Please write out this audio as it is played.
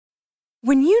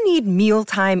When you need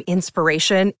mealtime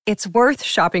inspiration, it's worth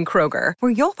shopping Kroger,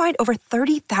 where you'll find over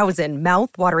 30,000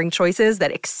 mouth-watering choices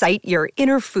that excite your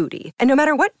inner foodie. And no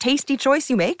matter what tasty choice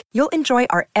you make, you'll enjoy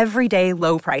our everyday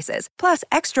low prices, plus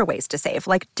extra ways to save,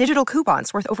 like digital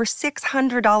coupons worth over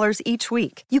 $600 each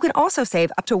week. You can also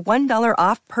save up to $1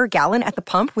 off per gallon at the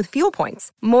pump with fuel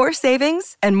points. More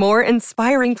savings and more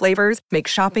inspiring flavors make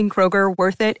shopping Kroger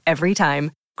worth it every time.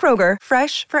 Kroger,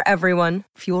 fresh for everyone.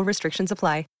 Fuel restrictions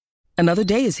apply. Another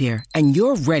day is here, and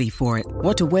you're ready for it.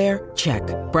 What to wear? Check.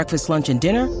 Breakfast, lunch, and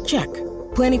dinner? Check.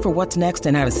 Planning for what's next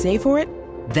and how to save for it?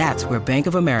 That's where Bank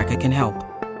of America can help.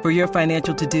 For your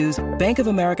financial to-dos, Bank of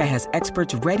America has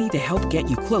experts ready to help get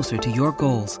you closer to your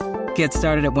goals. Get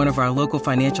started at one of our local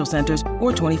financial centers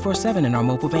or 24/7 in our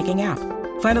mobile banking app.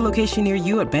 Find a location near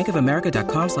you at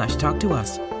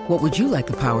bankofamerica.com/talktous. What would you like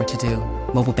the power to do?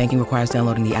 Mobile banking requires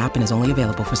downloading the app and is only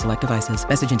available for select devices.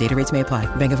 Message and data rates may apply.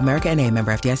 Bank of America N.A.,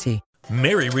 member FDIC.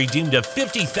 Mary redeemed a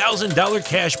 $50,000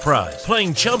 cash prize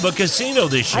playing Chumba Casino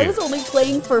this year. I was only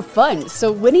playing for fun,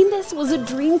 so winning this was a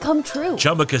dream come true.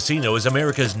 Chumba Casino is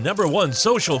America's #1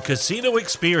 social casino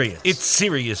experience. It's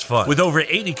serious fun. With over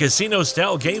 80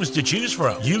 casino-style games to choose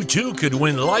from, you too could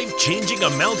win life-changing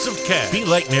amounts of cash. Be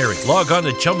like Mary. Log on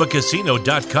to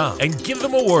ChumbaCasino.com and give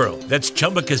them a whirl. That's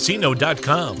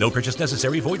ChumbaCasino.com. No purchase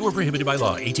necessary. Void where prohibited by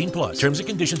law. 18+. Terms and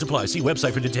conditions apply. See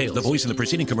website for details. The voice in the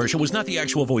preceding commercial was not the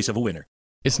actual voice of a winner.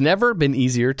 It's never been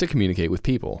easier to communicate with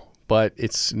people, but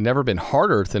it's never been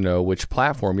harder to know which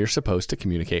platform you're supposed to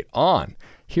communicate on.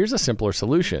 Here's a simpler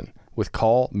solution. With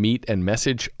call, meet, and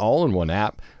message all in one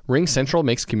app, RingCentral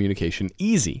makes communication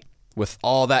easy. With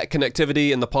all that connectivity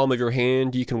in the palm of your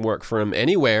hand, you can work from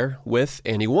anywhere with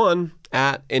anyone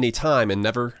at any time and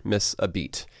never miss a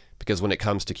beat. Because when it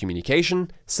comes to communication,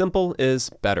 simple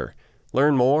is better.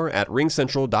 Learn more at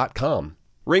ringcentral.com.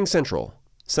 RingCentral.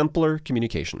 Simpler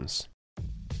communications.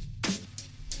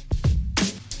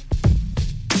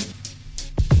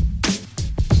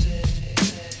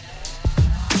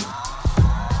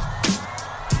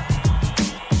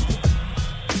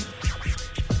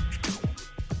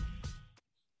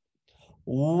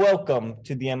 Welcome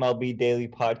to the MLB Daily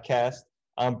Podcast.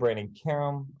 I'm Brandon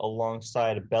Karam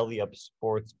alongside Belly Up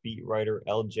Sports beat writer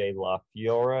LJ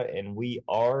LaFiora, and we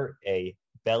are a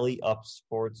Belly Up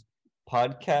Sports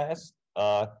podcast.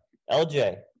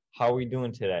 LJ, how are we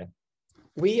doing today?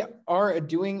 We are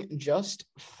doing just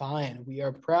fine. We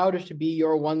are proud to be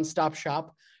your one-stop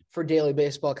shop for daily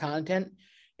baseball content,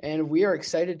 and we are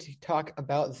excited to talk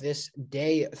about this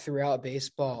day throughout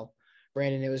baseball.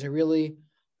 Brandon, it was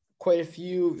quite a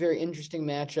few very interesting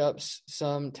matchups,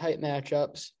 some tight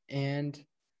matchups, and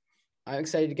I'm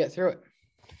excited to get through it.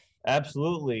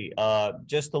 Absolutely.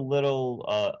 Just a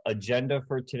little agenda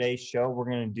for today's show. We're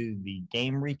going to do the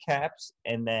game recaps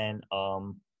and then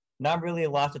not really a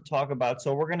lot to talk about.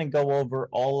 So we're going to go over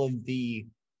all of the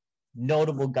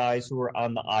notable guys who are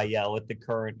on the IL at the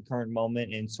current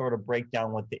moment and sort of break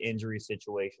down what the injury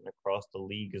situation across the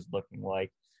league is looking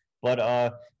like. But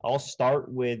I'll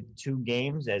start with two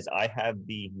games as I have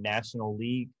the National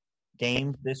League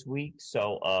games this week.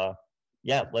 So,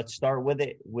 let's start with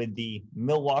it with the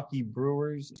Milwaukee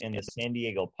Brewers and the San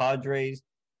Diego Padres.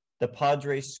 The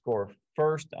Padres score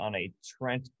first on a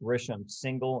Trent Grisham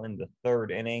single in the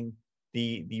third inning.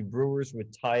 The Brewers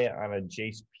would tie it on a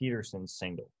Jace Peterson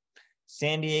single.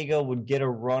 San Diego would get a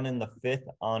run in the fifth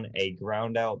on a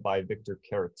ground out by Victor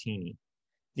Caratini.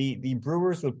 The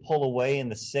Brewers would pull away in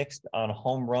the sixth on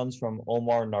home runs from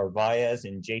Omar Narvaez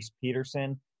and Jace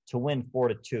Peterson to win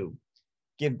 4-2.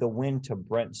 Give the win to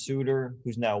Brent Suter,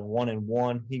 who's now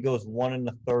 1-1. He goes one in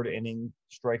the third inning,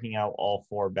 striking out all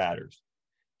four batters.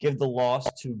 Give the loss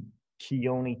to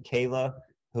Keone Kela,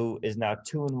 who is now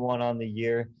 2-1 on the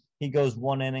year. He goes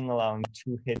one inning, allowing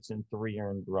 2 hits and 3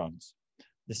 earned runs.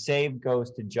 The save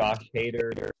goes to Josh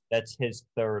Hader. That's his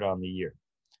third on the year.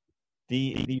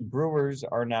 The Brewers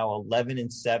are now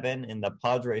 11-7, and the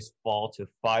Padres fall to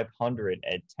 500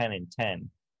 at 10-10.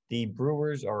 The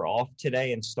Brewers are off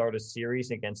today and start a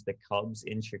series against the Cubs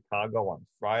in Chicago on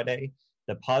Friday.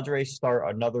 The Padres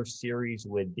start another series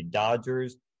with the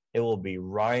Dodgers. It will be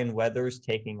Ryan Weathers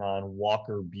taking on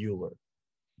Walker Buehler.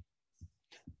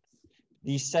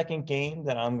 The second game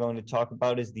that I'm going to talk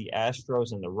about is the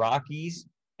Astros and the Rockies.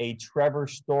 A Trevor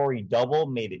Story double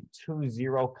made it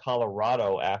 2-0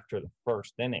 Colorado after the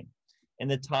first inning. In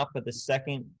the top of the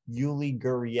second, Yuli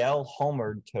Gurriel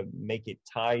homered to make it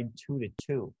tied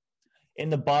 2-2. In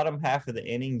the bottom half of the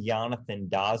inning, Jonathan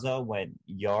Daza went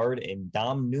yard and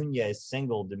Dom Nunez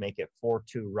singled to make it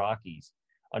 4-2 Rockies.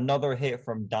 Another hit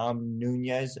from Dom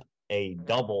Nunez, a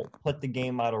double, put the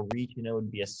game out of reach, and it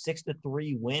would be a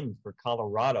 6-3 win for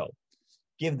Colorado.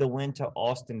 Give the win to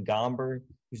Austin Gomber,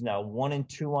 who's now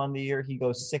 1-2 on the year. He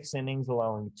goes 6 innings,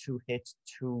 allowing 2 hits,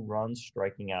 2 runs,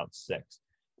 striking out 6.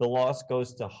 The loss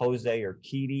goes to Jose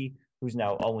Urquidy, who's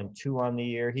now 0-2 on the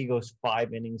year. He goes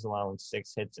 5 innings, allowing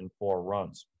 6 hits and 4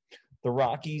 runs. The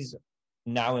Rockies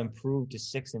now improved to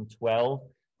 6-12.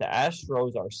 The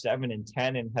Astros are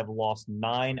 7-10 and have lost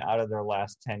 9 out of their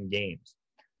last 10 games.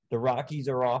 The Rockies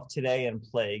are off today and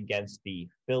play against the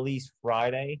Phillies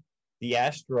Friday. The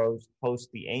Astros host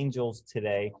the Angels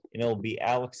today, and it'll be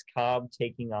Alex Cobb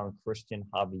taking on Christian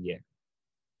Javier.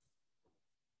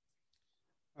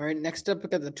 All right, next up, we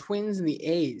got the Twins and the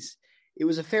A's. It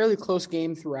was a fairly close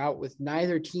game throughout, with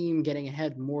neither team getting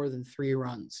ahead more than 3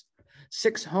 runs.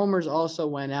 6 homers also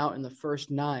went out in the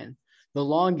first 9, the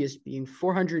longest being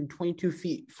 422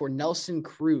 feet for Nelson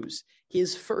Cruz,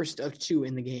 his first of 2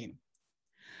 in the game.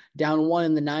 Down 1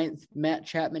 in the 9th, Matt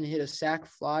Chapman hit a sac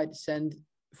fly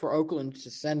for Oakland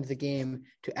to send the game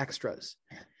to extras.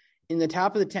 In the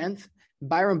top of the 10th,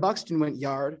 Byron Buxton went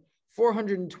yard,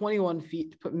 421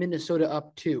 feet to put Minnesota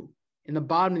up 2. In the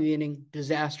bottom of the inning,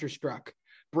 disaster struck.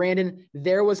 Brandon,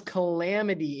 there was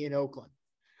calamity in Oakland.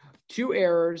 2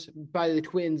 errors by the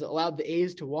Twins allowed the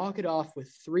A's to walk it off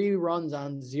with 3 runs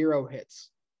on 0 hits.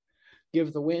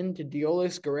 Give the win to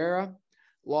Deolis Guerrera,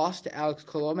 loss to Alex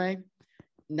Colome.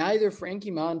 Neither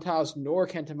Frankie Montas nor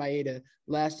Kenta Maeda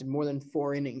lasted more than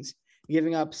 4 innings,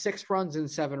 giving up 6 runs and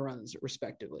 7 runs,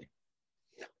 respectively.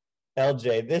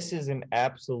 LJ, this is an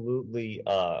absolutely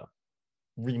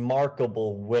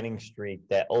remarkable winning streak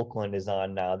that Oakland is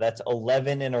on now. That's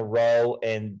 11 in a row,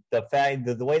 and the fact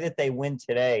the way that they win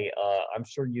today, I'm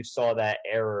sure you saw that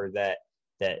error that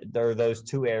there are those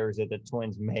 2 errors that the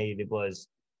Twins made. It was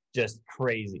just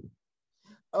crazy.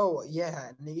 Oh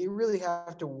yeah, and you really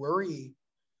have to worry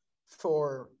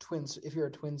for Twins if you're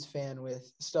a Twins fan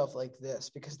with stuff like this,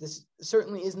 because this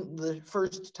certainly isn't the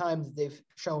first time that they've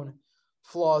shown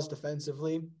flaws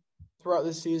defensively throughout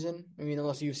this season. I mean,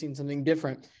 unless you've seen something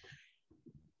different.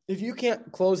 If you can't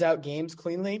close out games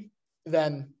cleanly,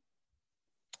 then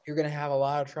you're going to have a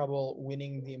lot of trouble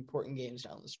winning the important games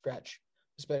down the stretch,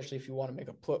 especially if you want to make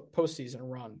a postseason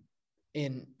run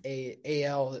in a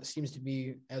AL that seems to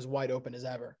be as wide open as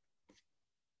ever.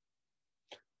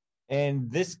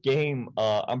 And this game,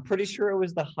 I'm pretty sure it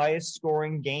was the highest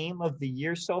scoring game of the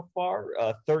year so far,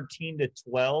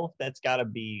 13-12. That's got to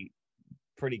be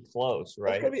pretty close,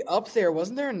 right? It's got to be up there.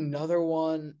 Wasn't there another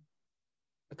one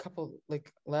a couple,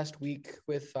 like last week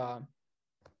with I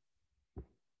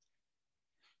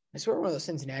swear one of the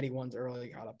Cincinnati ones early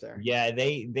got up there. Yeah,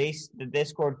 they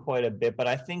scored quite a bit, but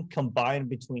I think combined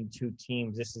between 2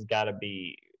 teams, this has got to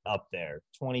be up there.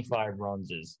 25 runs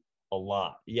is a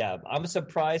lot. Yeah, I'm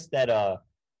surprised that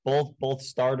both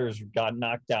starters got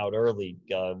knocked out early,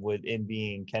 with in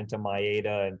being Kenta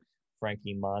Maeda and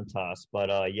Frankie Montas.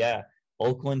 But yeah,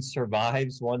 Oakland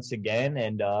survives once again,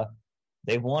 and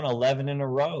they've won 11 in a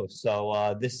row.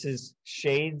 So this is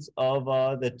shades of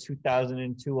the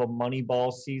 2002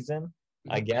 Moneyball season,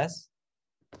 I guess.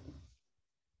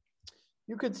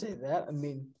 You could say that. I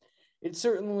mean, it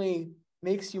certainly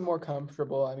makes you more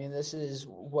comfortable. I mean, this is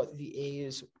what the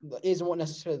A's won't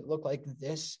necessarily look like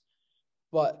this,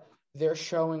 but they're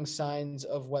showing signs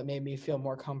of what made me feel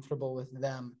more comfortable with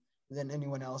them than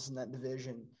anyone else in that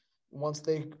division. Once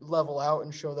they level out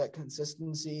and show that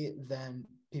consistency, then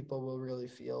people will really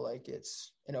feel like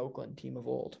it's an Oakland team of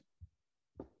old.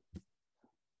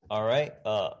 All right,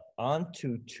 on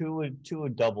to two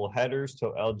double headers.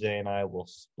 So LJ and I will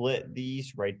split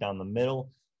these right down the middle.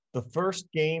 The first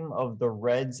game of the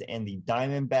Reds and the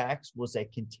Diamondbacks was a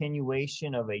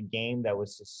continuation of a game that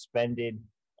was suspended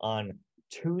on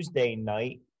Tuesday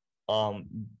night.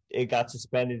 It got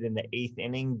suspended in the 8th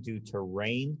inning due to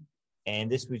rain,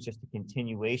 and this was just a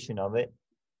continuation of it.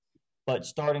 But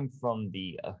starting from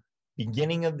the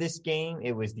beginning of this game,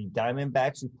 it was the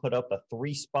Diamondbacks who put up a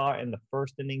 3-spot in the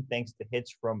first inning thanks to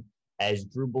hits from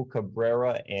Asdrubal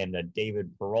Cabrera and David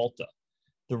Peralta.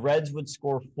 The Reds would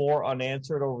score 4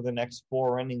 unanswered over the next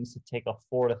 4 innings to take a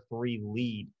 4-3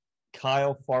 lead.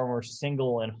 Kyle Farmer's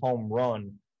single and home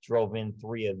run drove in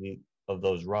 3 of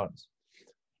those runs.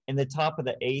 In the top of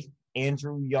the 8th,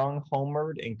 Andrew Young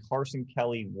homered and Carson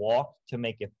Kelly walked to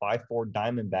make it 5-4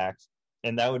 Diamondbacks,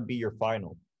 and that would be your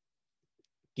final.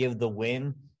 Give the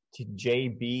win to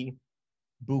J.B.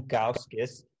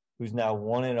 Bukauskas, who's now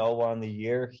 1-0 on the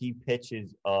year. He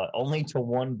pitches only to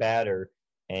 1 batter,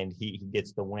 and he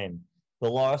gets the win. The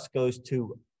loss goes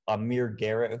to Amir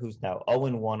Garrett, who's now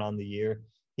 0-1 on the year.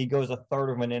 He goes a third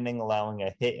of an inning, allowing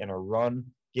a hit and a run.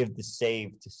 Give the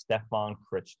save to Stefan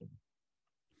Crichton.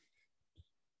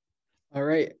 All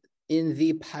right. In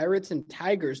the Pirates and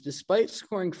Tigers, despite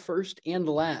scoring first and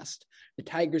last, the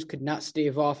Tigers could not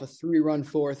stave off a 3-run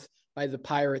fourth by the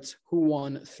Pirates, who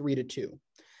won 3-2.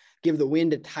 Give the win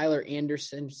to Tyler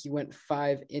Anderson. He went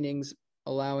 5 innings,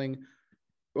 allowing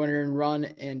 1 earned run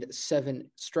and 7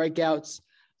 strikeouts.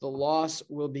 The loss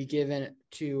will be given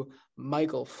to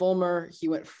Michael Fulmer. He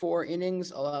went 4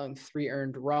 innings, allowing 3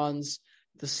 earned runs.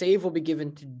 The save will be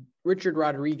given to Richard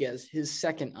Rodriguez, his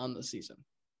second on the season.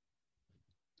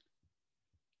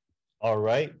 All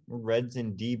right, Reds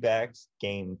and D-backs,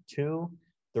 game 2.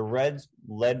 The Reds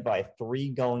led by 3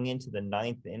 going into the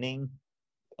 9th inning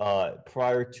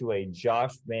prior to a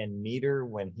Josh Van Meter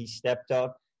when he stepped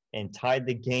up and tied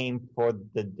the game for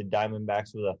the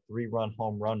Diamondbacks with a 3-run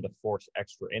home run to force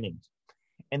extra innings.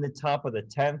 In the top of the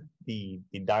 10th, the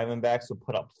Diamondbacks will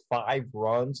put up 5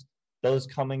 runs, those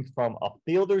coming from a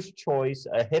fielder's choice,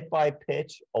 a hit by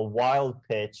pitch, a wild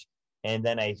pitch, and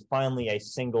then finally a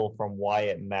single from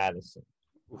Wyatt Madison.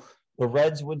 The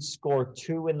Reds would score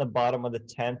 2 in the bottom of the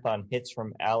 10th on hits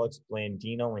from Alex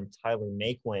Blandino and Tyler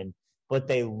Naquin, but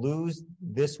they lose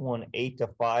this one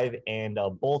 8-5, and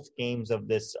both games of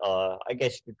this, I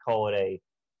guess you could call it a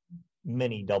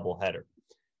mini doubleheader.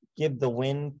 Give the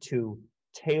win to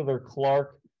Taylor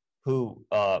Clark, who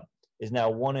is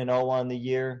now 1-0 on the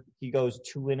year. He goes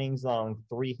 2 innings on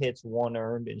 3 hits, 1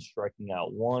 earned, and striking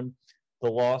out 1. The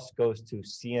loss goes to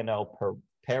CNL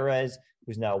Perez,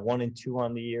 who's now 1-2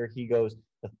 on the year. He goes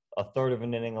a third of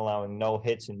an inning, allowing no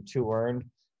hits and 2 earned.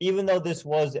 Even though this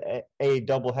was a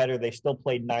doubleheader, they still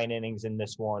played 9 innings in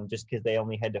this one just because they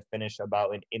only had to finish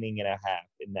about an inning and a half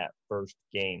in that first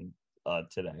game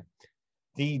today.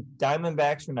 The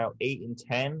Diamondbacks are now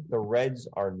 8-10. The Reds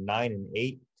are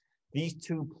 9-8. These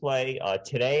two play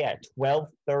today at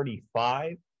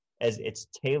 12:35. As it's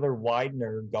Taylor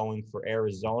Widener going for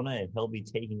Arizona, and he'll be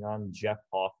taking on Jeff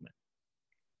Hoffman.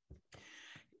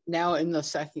 Now in the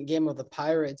second game of the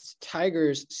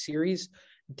Pirates-Tigers series,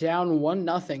 down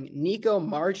 1-0, Nico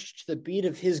marched to the beat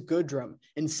of his good drum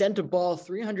and sent a ball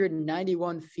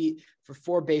 391 feet for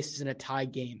 4 bases in a tie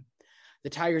game.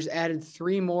 The Tigers added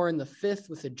 3 more in the 5th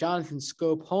with a Jonathan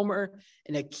Scope homer,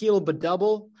 an Akil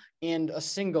double, and a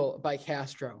single by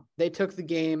Castro. They took the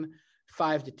game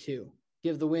 5-2.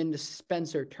 Give the win to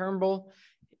Spencer Turnbull,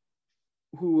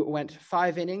 who went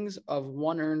 5 innings of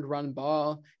 1 earned run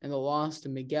ball, and the loss to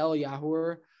Miguel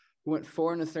Yajur, who went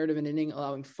 4 1/3 of an inning,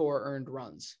 allowing 4 earned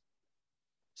runs.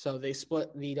 So they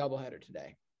split the doubleheader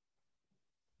today.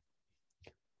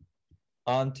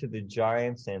 On to the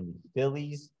Giants and the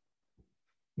Phillies.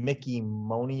 Mickey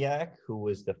Moniak, who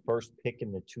was the first pick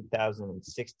in the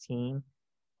 2016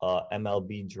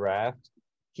 MLB draft,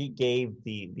 he gave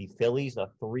the Phillies a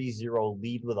 3-0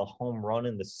 lead with a home run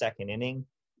in the second inning.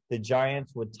 The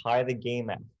Giants would tie the game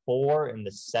at 4 in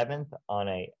the 7th on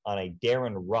a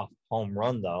Darren Ruff home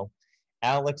run, though.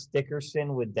 Alex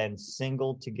Dickerson would then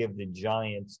single to give the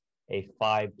Giants a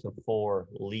 5-4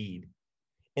 lead.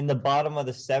 In the bottom of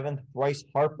the 7th, Bryce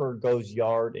Harper goes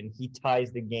yard, and he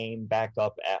ties the game back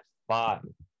up at 5.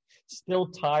 Still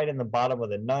tied in the bottom of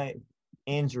the 9th,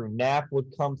 Andrew Knapp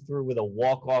would come through with a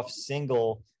walk-off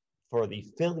single for the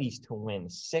Phillies to win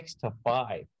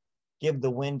 6-5. Give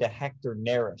the win to Hector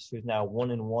Neris, who's now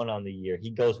 1-1 on the year. He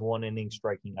goes 1 inning,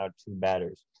 striking out 2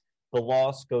 batters. The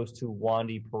loss goes to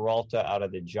Wandy Peralta out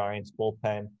of the Giants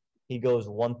bullpen. He goes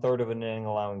 1/3 of an inning,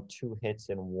 allowing 2 hits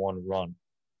and 1 run.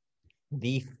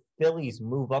 The Phillies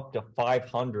move up to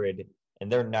 500,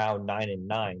 and they're now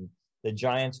 9-9. The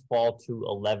Giants fall to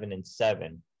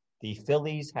 11-7. The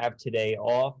Phillies have today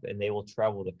off, and they will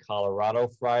travel to Colorado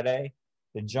Friday.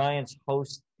 The Giants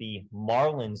host the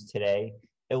Marlins today.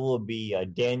 It will be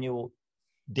Daniel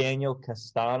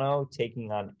Castano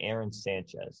taking on Aaron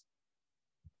Sanchez.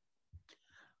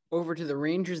 Over to the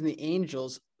Rangers and the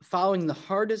Angels, following the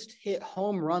hardest hit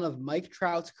home run of Mike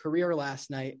Trout's career last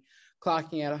night,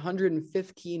 clocking at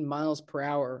 115 miles per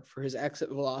hour for his exit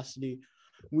velocity.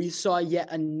 We saw yet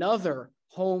another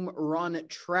home run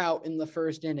Trout in the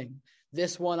first inning,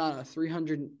 this one on a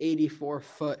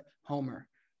 384-foot homer.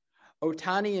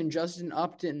 Ohtani and Justin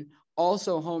Upton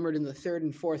also homered in the 3rd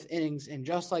and 4th innings, and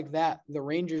just like that, the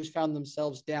Rangers found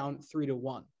themselves down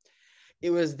 3-1.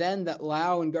 It was then that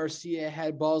Lau and Garcia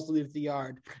had balls leave the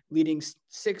yard, leading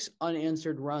 6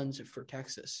 unanswered runs for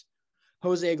Texas.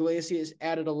 Jose Iglesias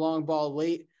added a long ball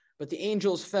late, but the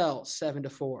Angels fell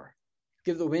 7-4.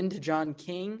 Give the win to John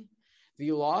King,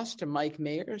 the loss to Mike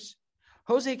Mayers.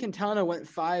 Jose Quintana went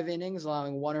 5 innings,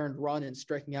 allowing 1 earned run and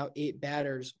striking out 8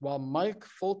 batters, while Mike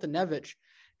Foltynewicz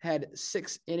had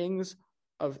 6 innings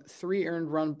of 3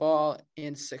 earned run ball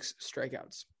and 6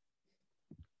 strikeouts.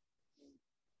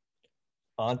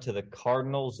 On to the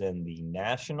Cardinals and the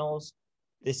Nationals.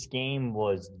 This game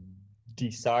was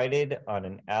decided on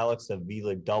an Alex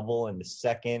Avila double in the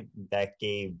second that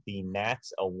gave the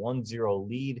Nats a 1-0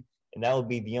 lead, and that would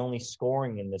be the only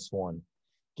scoring in this one.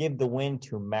 Give the win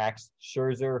to Max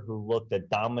Scherzer, who looked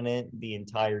dominant the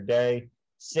entire day.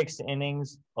 6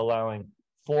 innings, allowing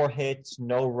 4 hits,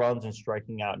 no runs, and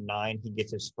striking out 9. He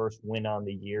gets his first win on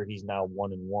the year. He's now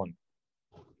 1-1.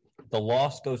 The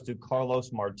loss goes to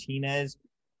Carlos Martinez,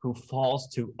 who falls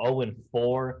to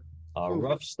 0-4.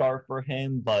 Rough start for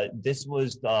him, but this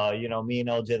was, me and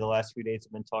LJ the last few days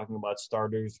have been talking about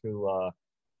starters who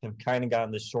have kind of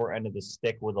gotten the short end of the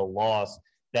stick with a loss.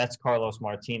 That's Carlos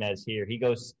Martinez here. He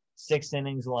goes 6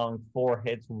 innings, allowing 4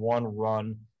 hits, 1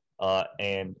 run,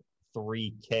 and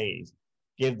 3 Ks.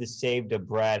 Give the save to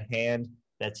Brad Hand.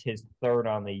 That's his 3rd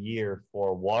on the year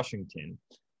for Washington.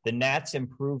 The Nats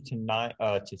improved to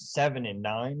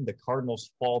 7-9. The Cardinals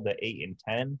fall to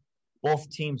 8-10. Both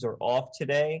teams are off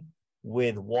today,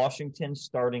 with Washington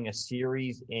starting a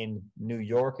series in New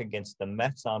York against the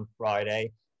Mets on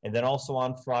Friday. And then also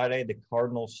on Friday, the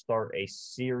Cardinals start a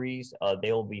series.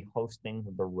 They will be hosting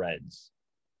the Reds.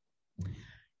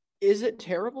 Is it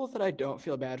terrible that I don't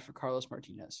feel bad for Carlos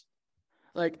Martinez?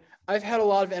 Like, I've had a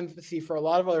lot of empathy for a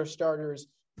lot of other starters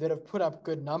that have put up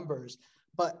good numbers,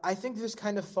 but I think this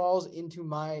kind of falls into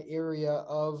my area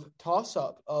of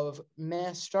toss-up, of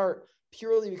mass start,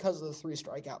 purely because of the 3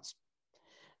 strikeouts.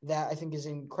 That I think is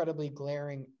incredibly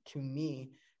glaring to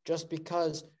me, just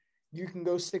because you can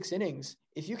go 6 innings.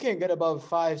 If you can't get above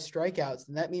 5 strikeouts,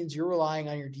 then that means you're relying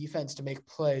on your defense to make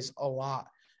plays a lot.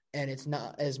 And it's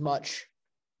not as much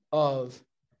of,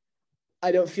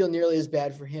 I don't feel nearly as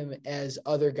bad for him as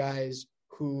other guys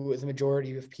who the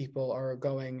majority of people are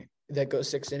going that go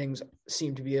 6 innings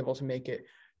seem to be able to make it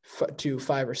to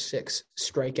 5 or 6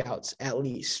 strikeouts at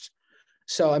least.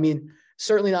 So, I mean,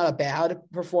 certainly not a bad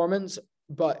performance,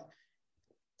 but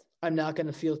I'm not going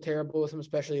to feel terrible with him,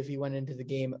 especially if he went into the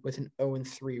game with an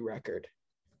 0-3 record.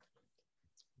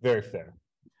 Very fair.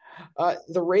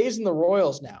 The Rays and the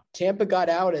Royals now. Tampa got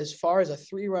out as far as a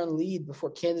 3-run lead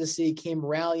before Kansas City came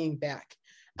rallying back,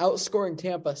 outscoring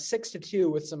Tampa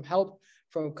 6-2 with some help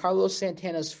from Carlos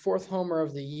Santana's 4th homer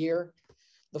of the year.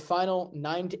 The final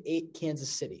 9-8 Kansas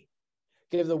City.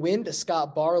 Give the win to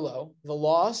Scott Barlow. The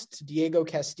loss to Diego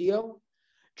Castillo.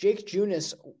 Jake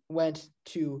Junis went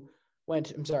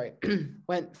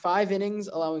 5 innings,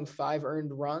 allowing 5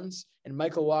 earned runs, and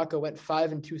Michael Wacha went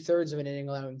 5 2/3 of an inning,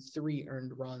 allowing 3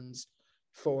 earned runs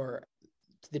for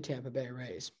the Tampa Bay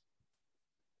Rays.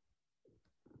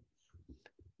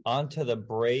 On to the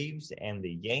Braves and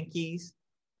the Yankees.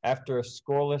 After a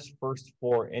scoreless first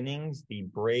 4 innings, the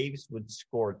Braves would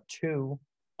score 2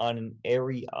 on an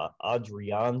Ari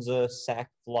Adrianza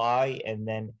sac fly and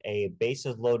then a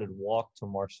bases-loaded walk to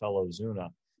Marcell Ozuna.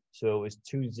 So it was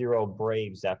 2-0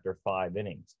 Braves after 5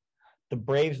 innings. The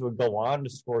Braves would go on to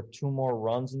score 2 more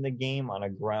runs in the game on a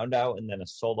ground out and then a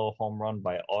solo home run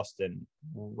by Austin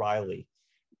Riley.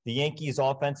 The Yankees'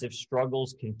 offensive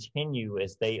struggles continue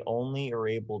as they only are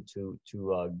able to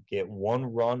get 1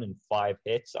 run and 5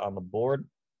 hits on the board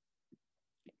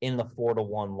in the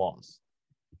 4-1 loss.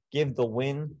 Give the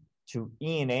win to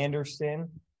Ian Anderson,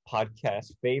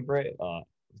 podcast favorite.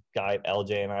 Guy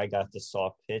LJ and I got the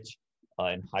soft pitch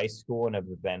in high school and have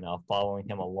been following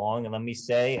him along. And let me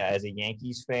say, as a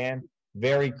Yankees fan,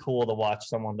 very cool to watch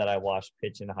someone that I watched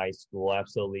pitch in high school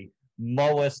absolutely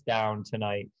mow us down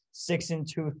tonight. 6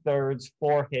 2/3,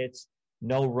 4 hits,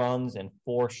 no runs, and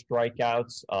 4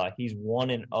 strikeouts. He's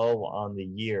 1-0 on the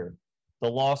year.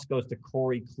 The loss goes to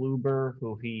Corey Kluber,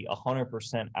 who he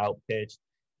 100% outpitched.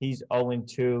 He's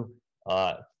 0-2,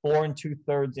 4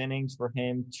 2/3 innings for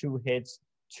him, 2 hits,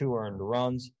 2 earned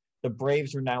runs. The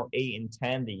Braves are now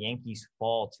 8-10. The Yankees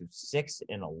fall to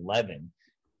 6-11.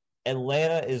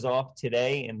 Atlanta is off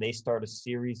today, and they start a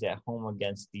series at home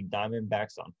against the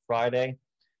Diamondbacks on Friday.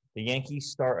 The Yankees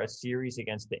start a series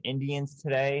against the Indians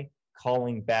today,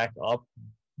 calling back up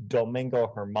Domingo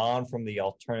Germán from the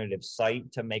alternative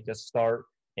site to make a start,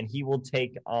 and he will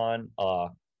take on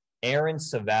Aaron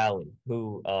Savali,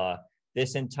 who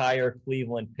this entire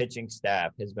Cleveland pitching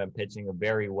staff has been pitching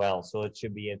very well. So it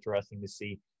should be interesting to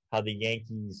see how the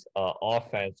Yankees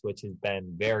offense, which has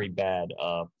been very bad,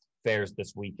 fares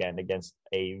this weekend against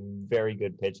a very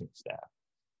good pitching staff.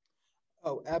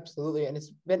 Oh, absolutely. And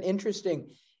it's been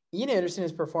interesting. Ian Anderson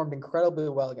has performed incredibly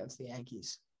well against the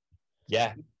Yankees.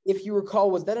 Yeah. If you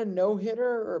recall, was that a no-hitter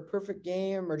or a perfect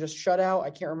game or just shutout? I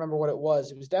can't remember what it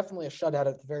was. It was definitely a shutout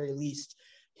at the very least.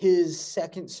 His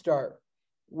second start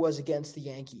was against the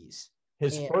Yankees.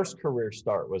 His first career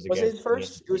start was it his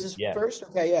first? It was his yeah. first?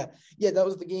 Okay, yeah. That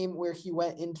was the game where he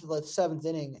went into the 7th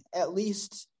inning. At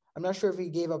least, I'm not sure if he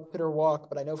gave up hit or walk,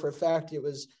 but I know for a fact it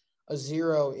was a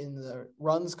 0 in the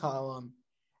runs column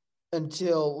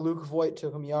until Luke Voigt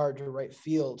took him yard to right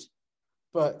field.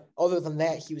 But other than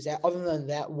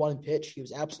that one pitch, he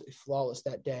was absolutely flawless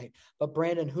that day. But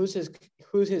Brandon, who's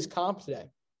his comp today?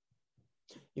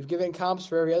 You've given comps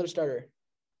for every other starter.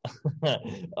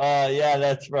 Yeah,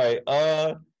 that's right.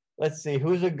 Let's see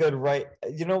who's a good right.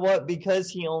 You know what? Because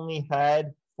he only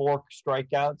had 4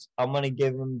 strikeouts, I'm gonna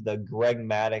give him the Greg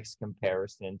Maddux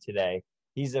comparison today.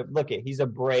 He's a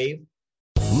Brave.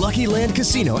 Lucky Land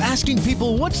Casino, asking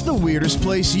people, what's the weirdest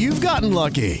place you've gotten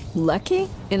lucky? Lucky?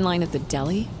 In line at the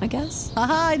deli, I guess?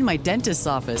 Aha, in my dentist's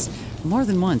office. More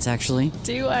than once, actually.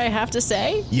 Do I have to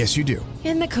say? Yes, you do.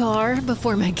 In the car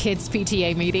before my kids'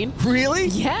 PTA meeting. Really?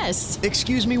 Yes.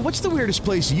 Excuse me, what's the weirdest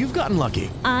place you've gotten lucky?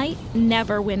 I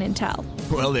never win and tell.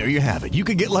 Well, there you have it. You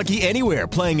can get lucky anywhere,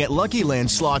 playing at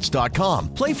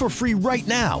LuckyLandSlots.com. Play for free right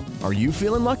now. Are you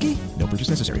feeling lucky? No purchase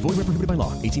necessary. Void where prohibited by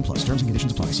law. 18 plus. Terms and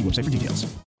conditions apply. See website for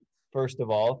details. First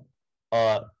of all.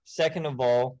 Second of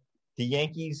all, the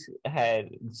Yankees had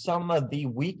some of the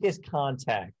weakest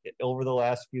contact over the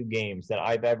last few games that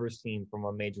I've ever seen from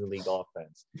a major league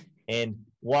offense. And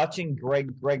watching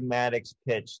Greg Maddux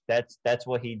pitch, that's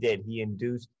what he did. He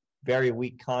induced very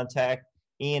weak contact.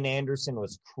 Ian Anderson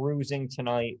was cruising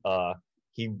tonight.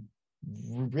 He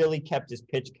really kept his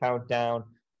pitch count down.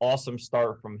 Awesome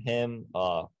start from him.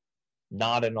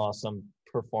 Not an awesome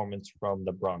performance from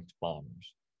the Bronx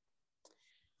Bombers.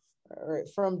 All right,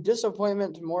 from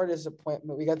disappointment to more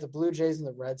disappointment, we got the Blue Jays and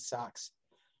the Red Sox.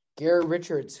 Garrett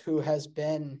Richards, who has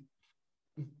been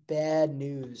bad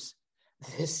news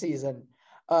this season,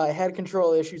 had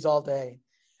control issues all day.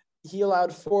 He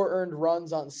allowed 4 earned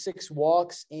runs on 6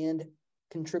 walks and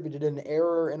contributed an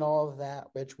error in all of that,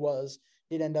 which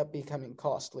did end up becoming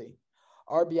costly.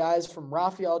 RBIs from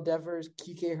Rafael Devers,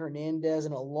 Kike Hernandez,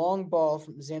 and a long ball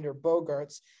from Xander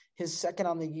Bogaerts, his second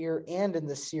on the year and in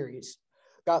the series,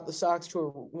 got the Sox to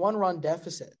a 1-run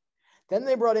deficit. Then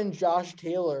they brought in Josh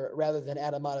Taylor rather than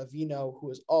Adam Ottavino, who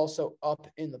was also up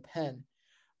in the pen.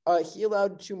 He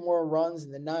allowed 2 more runs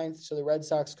in the 9th, so the Red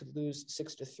Sox could lose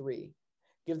 6-3.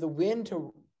 Give the win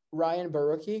to Ryan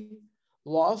Barucki,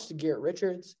 loss to Garrett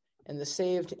Richards, and the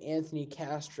save to Anthony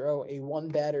Castro, a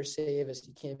 1-batter save as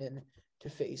he came in to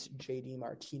face JD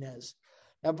Martinez.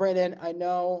 Now, Brandon, I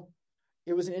know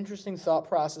it was an interesting thought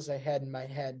process I had in my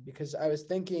head because I was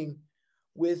thinking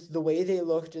with the way they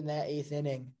looked in that 8th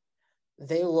inning,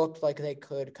 they looked like they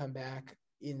could come back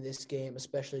in this game,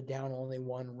 especially down only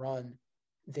 1 run.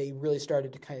 They really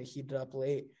started to kind of heat it up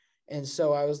late. And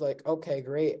so I was like, okay,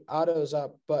 great. Otto's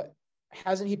up, but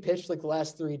hasn't he pitched like the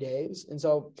last 3 days? And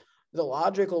so the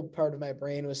logical part of my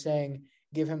brain was saying,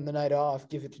 give him the night off,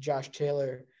 give it to Josh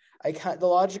Taylor. The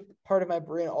logic part of my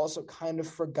brain also kind of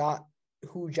forgot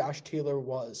who Josh Taylor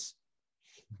was.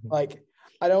 Like,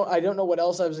 I don't know what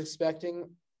else I was expecting.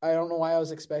 I don't know why I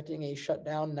was expecting a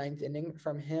shutdown 9th inning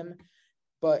from him.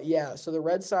 But yeah, so the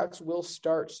Red Sox will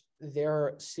start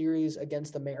their series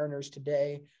against the Mariners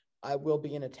today. I will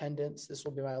be in attendance. This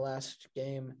will be my last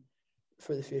game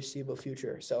for the foreseeable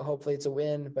future. So hopefully it's a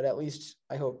win, but at least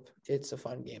I hope it's a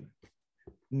fun game.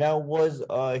 Now, was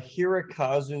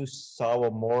Hirokazu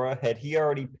Sawamura, had he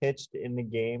already pitched in the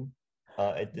game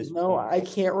at this point? No, I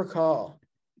can't recall.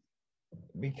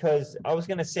 Because I was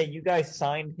going to say, you guys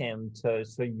signed him so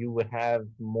you would have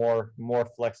more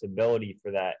flexibility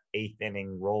for that 8th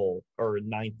inning role or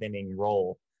 9th inning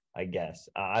role, I guess.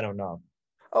 I don't know.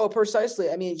 Oh, precisely.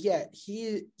 I mean, yeah,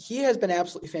 he has been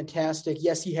absolutely fantastic.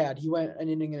 Yes, he had. He went an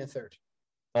inning and a third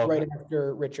right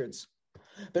after Richards.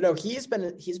 But no, he's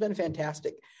been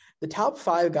fantastic. The top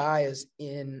 5 guys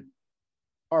in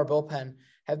our bullpen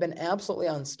have been absolutely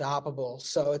unstoppable.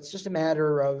 So it's just a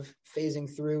matter of phasing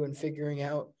through and figuring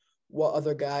out what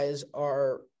other guys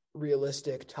are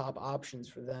realistic top options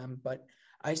for them. But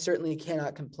I certainly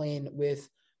cannot complain with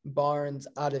Barnes,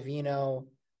 Ottavino,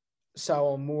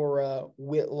 Sawamura,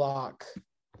 Whitlock,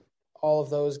 all of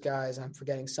those guys. I'm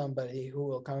forgetting somebody who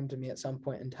will come to me at some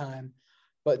point in time.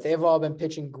 But they've all been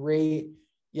pitching great.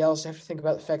 You also have to think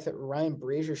about the fact that Ryan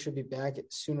Brazier should be back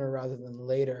sooner rather than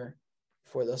later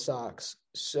for the Sox.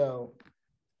 So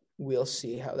we'll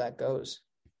see how that goes.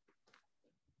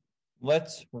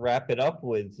 Let's wrap it up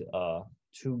with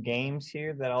 2 games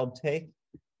here that I'll take.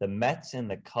 The Mets and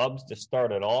the Cubs to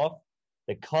start it off.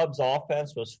 The Cubs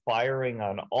offense was firing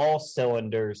on all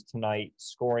cylinders tonight,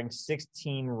 scoring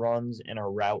 16 runs in a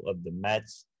rout of the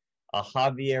Mets. A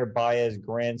Javier Baez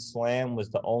grand slam was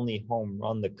the only home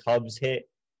run the Cubs hit.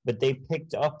 but they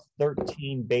picked up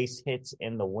 13 base hits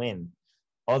in the win.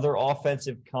 Other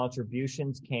offensive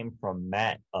contributions came from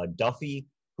Matt Duffy,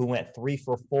 who went 3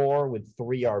 for 4 with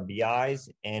 3 RBIs,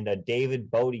 and David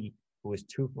Bodie, who was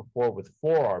 2 for 4 with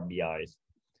 4 RBIs.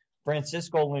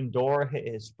 Francisco Lindor hit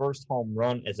his first home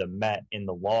run as a Met in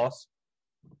the loss.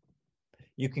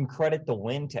 You can credit the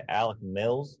win to Alec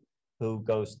Mills, who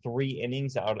goes 3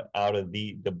 innings out of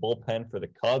the bullpen for the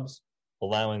Cubs,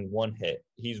 allowing 1 hit.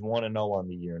 He's 1-0 on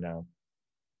the year now.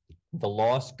 The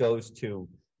loss goes to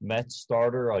Mets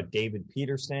starter David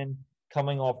Peterson,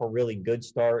 coming off a really good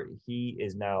start. He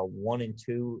is now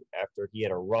 1-2 after he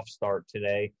had a rough start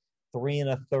today. 3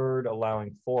 1/3,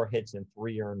 allowing 4 hits and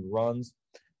 3 earned runs.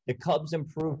 The Cubs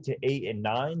improved to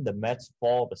 8-9. The Mets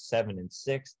fall to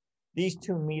 7-6. These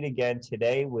two meet again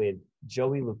today with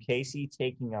Joey Lucchesi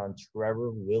taking on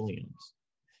Trevor Williams.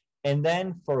 And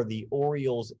then for the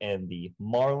Orioles and the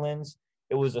Marlins,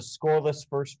 it was a scoreless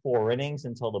first 4 innings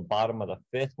until the bottom of the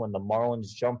 5th when the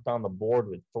Marlins jumped on the board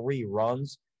with 3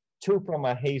 runs, 2 from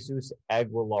a Jesus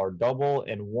Aguilar double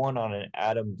and 1 on an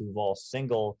Adam Duvall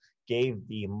single, gave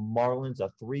the Marlins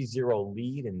a 3-0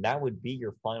 lead, and that would be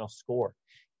your final score.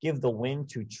 Give the win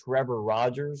to Trevor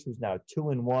Rogers, who's now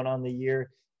 2-1 on the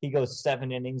year. He goes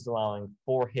 7 innings, allowing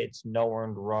 4 hits, no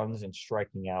earned runs, and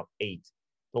striking out 8.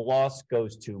 The loss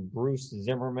goes to Bruce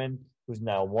Zimmerman, who's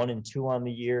now 1-2 on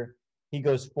the year. He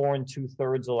goes 4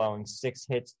 2/3, allowing 6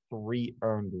 hits, 3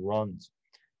 earned runs.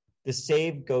 The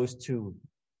save goes to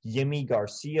Yimi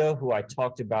Garcia, who I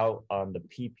talked about on the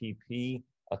PPP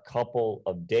a couple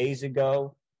of days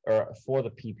ago, or for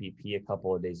the PPP a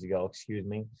couple of days ago, excuse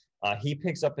me. He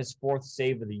picks up his 4th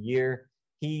save of the year.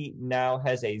 He now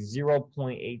has a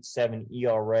 0.87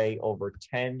 ERA over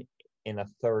 10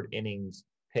 1/3 innings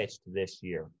pitched this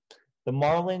year. The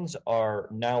Marlins are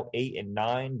now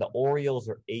 8-9. The Orioles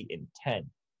are 8-10.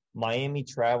 Miami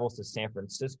travels to San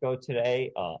Francisco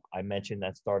today. I mentioned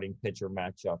that starting pitcher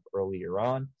matchup earlier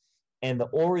on. And the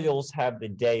Orioles have the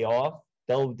day off.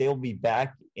 They'll be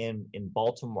back in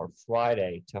Baltimore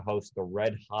Friday to host the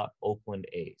red-hot Oakland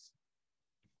A's.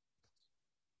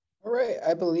 All right,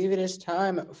 I believe it is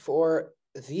time for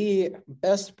the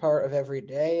best part of every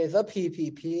day, the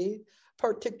PPP,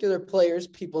 particular players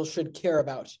people should care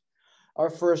about.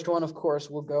 Our first one, of course,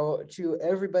 will go to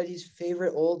everybody's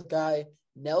favorite old guy,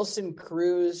 Nelson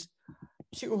Cruz.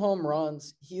 2 home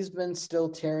runs. He's been still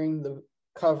tearing the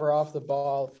cover off the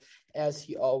ball as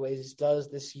he always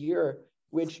does this year,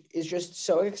 which is just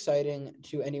so exciting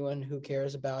to anyone who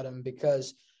cares about him,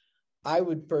 because I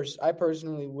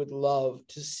personally would love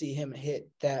to see him hit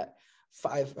that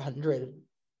 500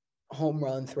 home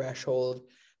run threshold.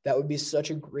 That would be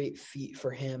such a great feat for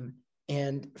him.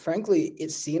 And frankly, it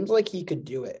seems like he could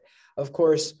do it. Of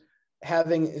course,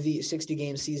 having the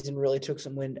 60-game season really took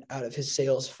some wind out of his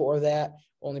sails for that,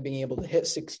 only being able to hit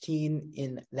 16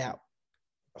 in that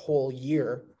whole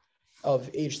year of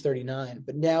age 39.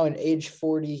 But now in age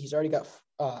 40, he's already got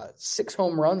 6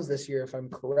 home runs this year, if I'm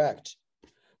correct.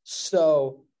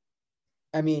 So,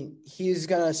 I mean, he's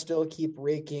going to still keep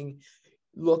raking.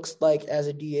 Looks like as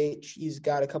a DH, he's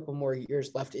got a couple more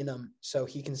years left in him, so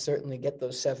he can certainly get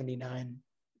those 79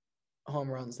 home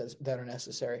runs that are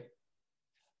necessary.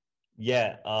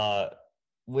 Yeah,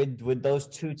 with those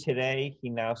 2 today, he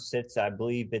now sits, I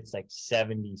believe it's like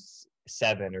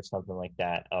 77 or something like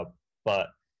that. But,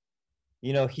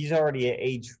 you know, he's already at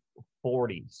age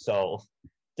 40, so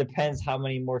depends how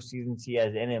many more seasons he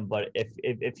has in him. But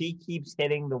if he keeps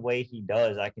hitting the way he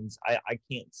does, I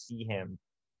can't see him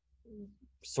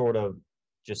sort of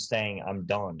just saying I'm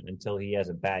done until he has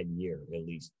a bad year, at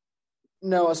least.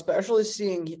 No, especially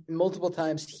seeing multiple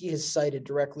times he has cited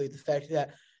directly the fact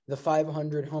that the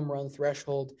 500 home run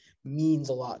threshold means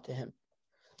a lot to him.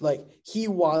 Like, he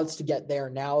wants to get there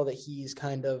now that he's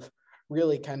kind of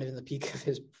in the peak of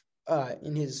his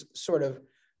in his sort of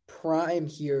prime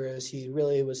here, as he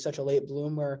really was such a late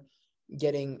bloomer,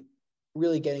 getting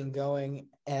going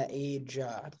at age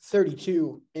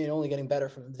 32 and only getting better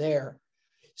from there.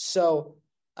 So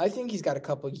I think he's got a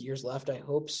couple of years left. I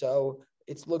hope so.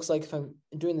 It looks like, if I'm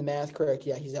doing the math correct,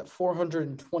 yeah, he's at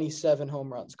 427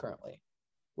 home runs currently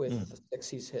with the 6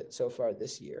 he's hit so far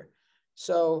this year.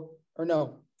 So, or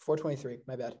no, 423,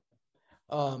 my bad.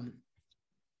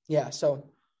 Yeah, so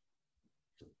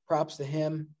props to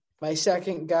him. My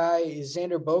second guy is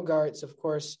Xander Bogaerts, of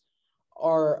course,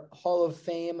 our Hall of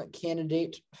Fame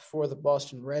candidate for the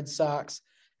Boston Red Sox.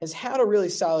 Has had a really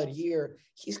solid year.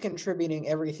 He's contributing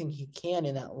everything he can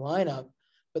in that lineup,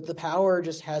 but the power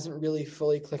just hasn't really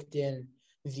fully clicked in.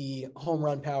 The home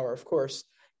run power, of course.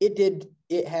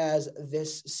 It has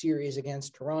this series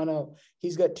against Toronto.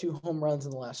 He's got 2 home runs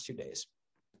in the last 2 days.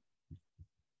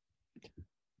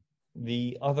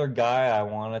 The other guy I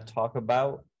want to talk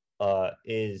about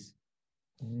is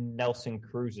Nelson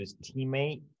Cruz's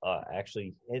teammate.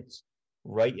 Actually hits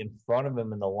right in front of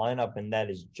him in the lineup, and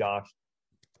that is Josh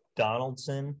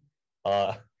Donaldson.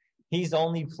 He's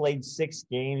only played 6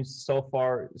 games so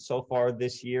far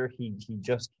this year. He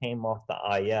just came off the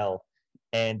IL,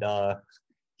 and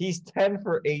he's 10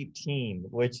 for 18,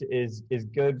 which is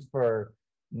good for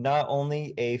not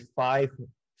only a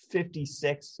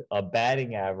 556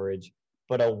 batting average,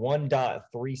 but a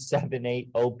 1.378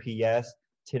 OPS.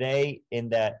 Today in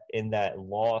that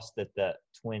loss that the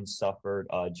Twins suffered,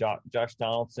 Josh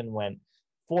Donaldson went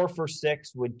 4 for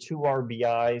 6 with 2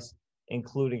 RBIs,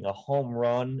 including a home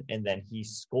run, and then he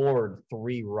scored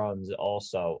 3 runs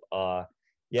also.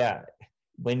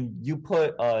 When you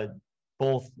put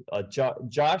both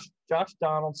Josh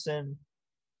Donaldson,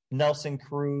 Nelson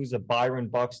Cruz, Byron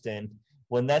Buxton,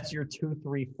 when that's your 2,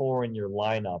 3, 4 in your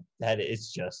lineup,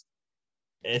 it's just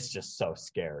so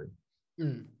scary.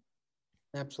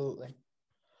 Absolutely.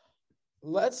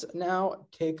 Let's now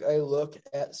take a look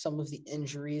at some of the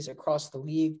injuries across the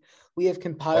league. We have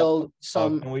compiled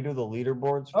some. Can we do the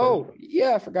leaderboards first? Oh,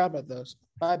 yeah, I forgot about those.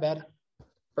 My bad.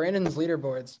 Brandon's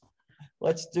leaderboards.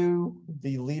 Let's do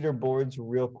the leaderboards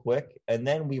real quick, and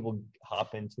then we will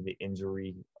hop into the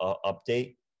injury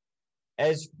update.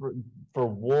 As for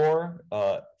WAR,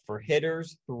 for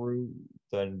hitters through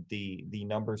the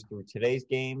numbers through today's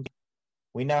games,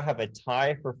 we now have a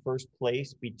tie for first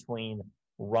place between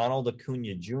Ronald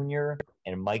Acuna Jr.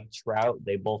 and Mike Trout.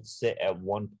 They both sit at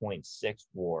 1.6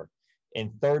 WAR. In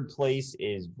third place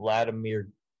is Vladimir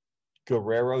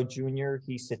Guerrero Jr.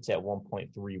 He sits at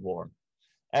 1.3 WAR.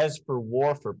 As for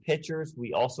WAR for pitchers,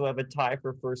 we also have a tie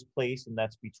for first place, and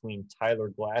that's between Tyler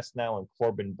Glasnow and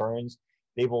Corbin Burns.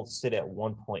 They both sit at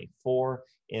 1.4.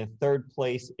 In third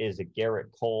place is a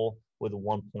Garrett Cole with a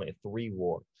 1.3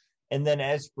 WAR. And then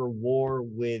as for WAR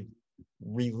with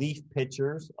relief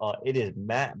pitchers, it is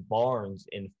Matt Barnes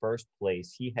in first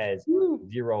place. He has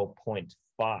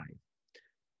 0.5.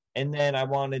 And then I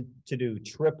wanted to do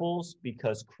triples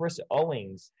because Chris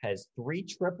Owings has 3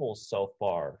 triples so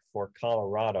far for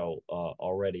Colorado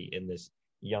already in this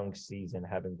young season,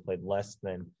 having played less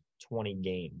than 20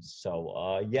 games. So,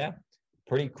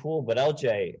 pretty cool. But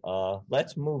LJ,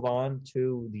 let's move on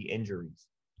to the injuries.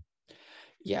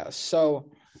 Yeah, so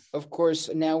of course,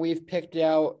 now we've picked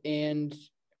out and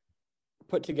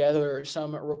put together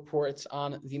some reports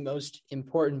on the most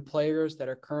important players that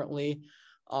are currently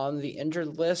on the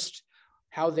injured list,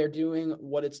 how they're doing,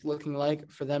 what it's looking like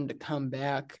for them to come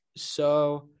back.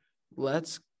 So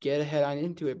let's get ahead on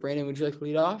into it. Brandon, would you like to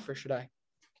lead off, or should I?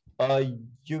 I'll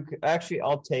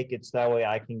take it so that way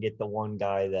I can get the one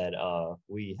guy that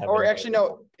we have. Or actually,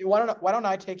 no. Why don't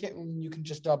I take it and you can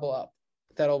just double up?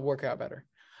 That'll work out better.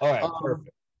 All right, perfect.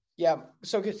 Yeah.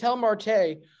 So Ketel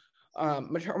Marte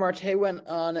went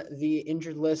on the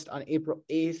injured list on April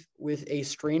 8th with a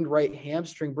strained right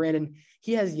hamstring. Brandon,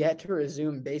 he has yet to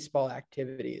resume baseball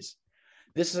activities.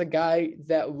 This is a guy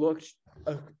that looked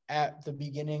at the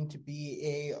beginning to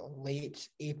be a late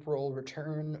April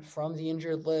return from the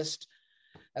injured list.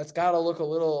 That's got to look a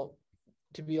little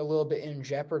bit in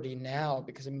jeopardy now,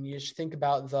 because I mean, you just think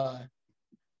about the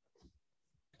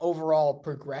overall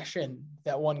progression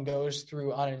that one goes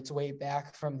through on its way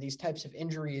back from these types of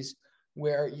injuries,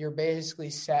 where you're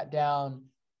basically sat down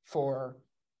for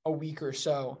a week or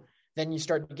so. Then you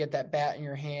start to get that bat in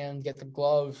your hand, get the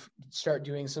glove, start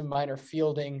doing some minor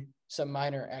fielding, some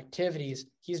minor activities.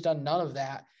 He's done none of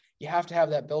that. You have to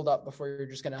have that build up before you're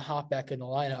just going to hop back in the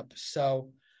lineup. So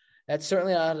that's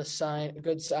certainly not a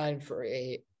good sign for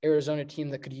a Arizona team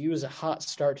that could use a hot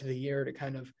start to the year to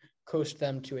kind of coast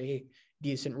them to a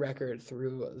decent record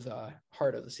through the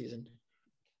heart of the season.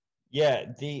 Yeah,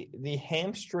 the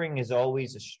hamstring is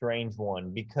always a strange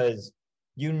one because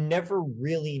you never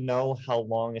really know how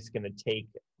long it's going to take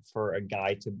for a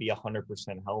guy to be 100%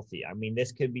 healthy. I mean,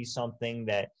 this could be something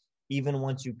that even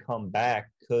once you come back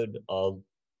could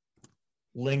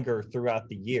linger throughout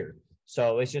the year.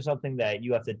 So it's just something that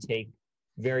you have to take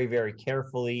very, very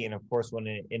carefully. And of course, when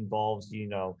it involves,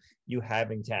 you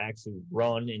having to actually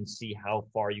run and see how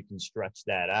far you can stretch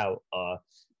that out,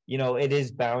 it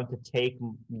is bound to take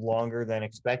longer than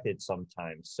expected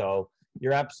sometimes. So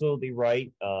you're absolutely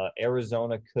right.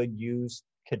 Arizona could use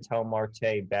Ketel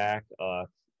Marte back.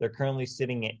 They're currently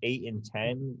sitting at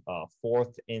 8-10,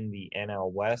 fourth in the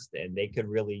NL West, and they could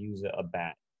really use a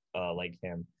bat like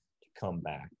him to come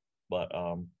back. But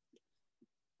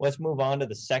let's move on to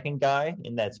the second guy,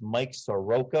 and that's Mike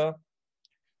Soroka.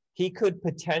 He could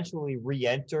potentially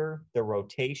re-enter the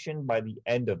rotation by the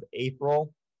end of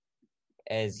April,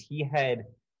 as he had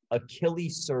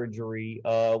Achilles surgery.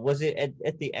 Was it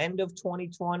at the end of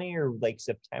 2020 or like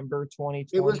September 2020?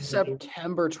 It was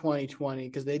September 2020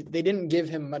 because they didn't give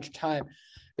him much time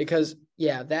because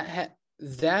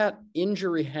that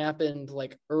injury happened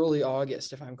like early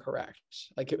August, if I'm correct.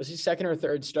 Like it was his second or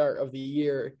third start of the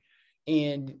year,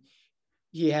 and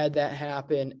he had that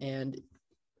happen. And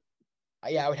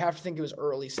I would have to think it was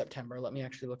early September. Let me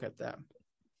actually look at that.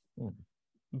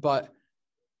 But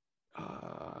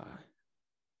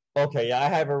okay, yeah, I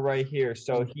have it right here.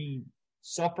 So he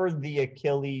suffered the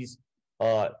Achilles.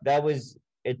 That was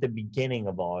at the beginning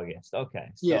of August. Okay,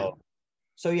 so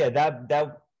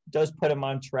that does put him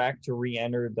on track to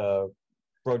re-enter the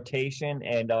rotation.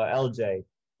 And LJ,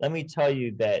 let me tell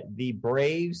you that the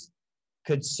Braves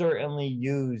could certainly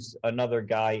use another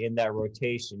guy in that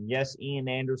rotation. Yes, Ian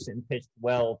Anderson pitched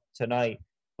well tonight,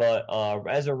 but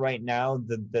as of right now,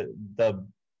 the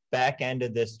back end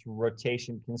of this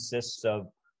rotation consists of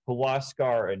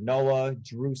Huascar Ynoa,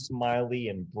 Drew Smiley,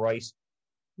 and Bryce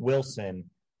Wilson.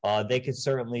 They could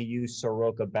certainly use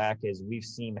Soroka back, as we've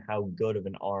seen how good of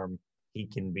an arm he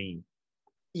can be.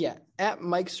 Yeah, at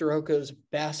Mike Soroka's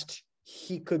best,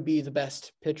 he could be the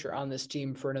best pitcher on this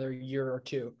team for another year or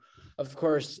two. Of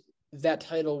course, that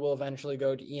title will eventually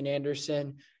go to Ian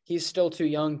Anderson. He's still too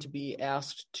young to be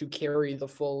asked to carry the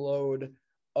full load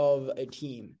of a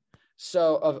team,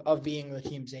 so of being the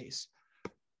team's ace.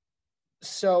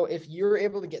 So if you're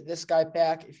able to get this guy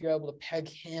back, if you're able to peg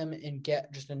him and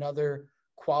get just another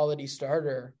quality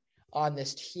starter on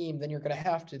this team, then you're going to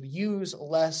have to use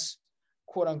less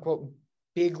quote unquote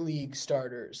big league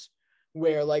starters,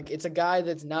 where like it's a guy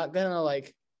that's not going to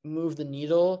like move the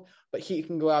needle, but he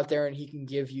can go out there and he can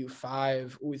give you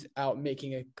 5 without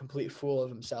making a complete fool of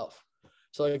himself.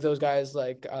 So like those guys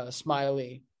like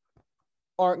Smiley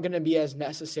aren't going to be as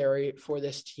necessary for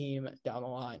this team down the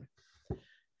line.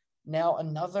 Now,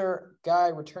 another guy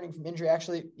returning from injury,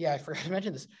 actually, I forgot to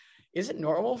mention this. Is it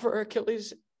normal for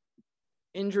Achilles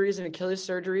injuries and Achilles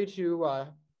surgery to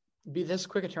be this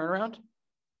quick a turnaround?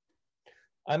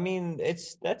 I mean,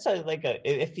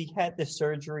 if he had the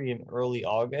surgery in early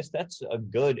August, that's a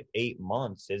good 8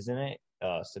 months, isn't it?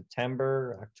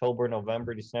 September, October,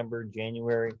 November, December,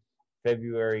 January,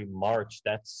 February, March.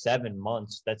 That's 7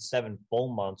 months. That's 7 full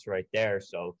months right there.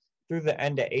 So through the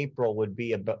end of April would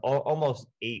be about almost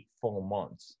 8 full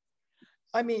months.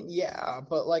 I mean, yeah,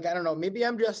 but like, I don't know, maybe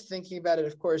I'm just thinking about it.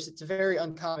 Of course, it's a very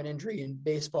uncommon injury in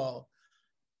baseball,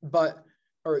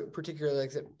 or particularly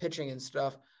like the pitching and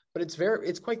stuff, but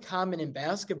it's quite common in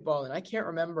basketball. And I can't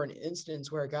remember an instance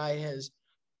where a guy has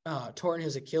torn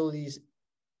his Achilles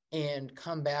and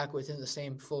come back within the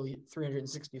same full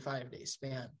 365-day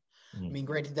span. I mean,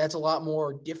 granted, that's a lot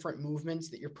more different movements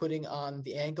that you're putting on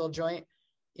the ankle joint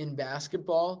in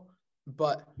basketball,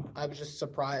 but I was just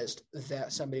surprised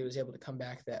that somebody was able to come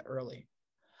back that early.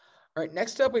 All right,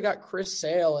 next up, we got Chris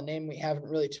Sale, a name we haven't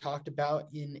really talked about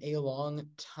in a long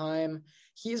time.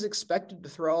 He's expected to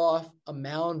throw off a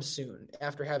mound soon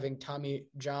after having Tommy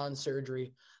John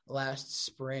surgery last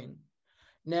spring.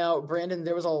 Now, Brandon,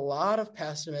 there was a lot of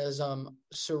pessimism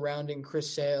surrounding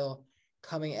Chris Sale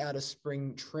coming out of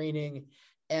spring training,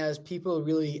 as people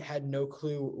really had no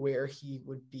clue where he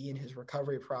would be in his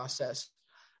recovery process.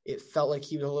 It felt like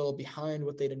he was a little behind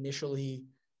what they'd initially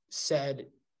said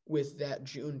with that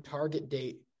June target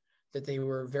date that they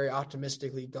were very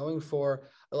optimistically going for.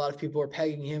 A lot of people were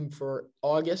pegging him for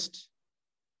August,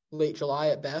 late July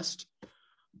at best.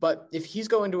 But if he's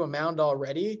going to a mound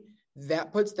already,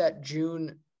 that puts that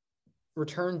June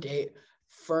return date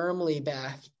firmly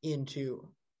back into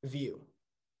view.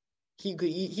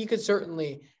 He could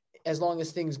certainly, as long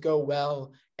as things go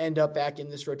well, end up back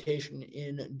in this rotation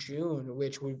in June,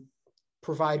 which would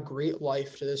provide great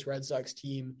life to this Red Sox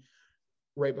team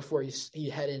right before he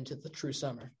head into the true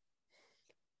summer.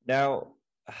 Now,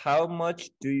 how much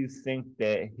do you think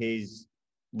that his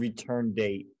return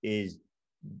date is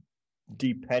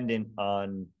dependent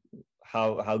on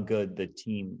how good the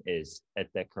team is at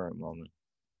that current moment?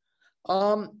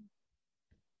 I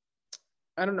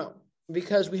don't know,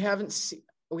 because we haven't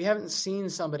seen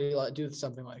somebody do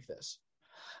something like this.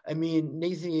 I mean,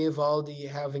 Nathan Eovaldi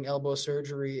having elbow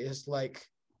surgery is like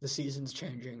the season's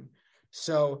changing.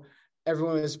 So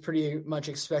everyone was pretty much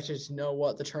expected to know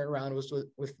what the turnaround was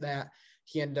with that.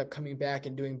 He ended up coming back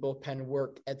and doing bullpen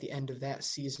work at the end of that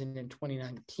season in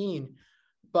 2019.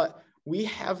 But we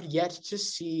have yet to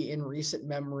see in recent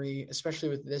memory, especially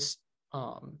with this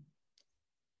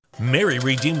Mary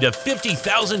redeemed a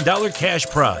 $50,000 cash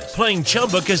prize playing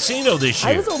Chumba Casino this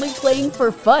year. I was only playing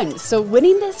for fun, so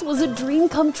winning this was a dream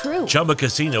come true. Chumba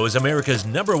Casino is America's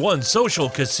 #1 social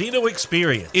casino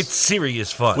experience. It's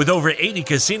serious fun. With over 80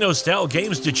 casino-style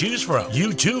games to choose from,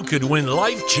 you too could win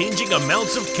life-changing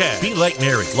amounts of cash. Be like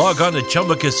Mary. Log on to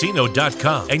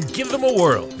ChumbaCasino.com and give them a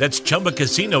whirl. That's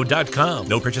ChumbaCasino.com.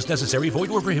 No purchase necessary.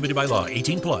 Void where prohibited by law.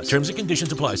 18+. Terms and conditions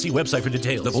apply. See website for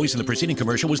details. The voice in the preceding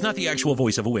commercial was not the actual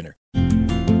voice of a winner.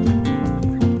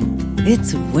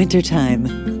 It's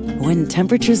wintertime. When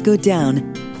temperatures go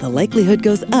down, the likelihood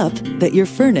goes up that your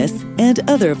furnace and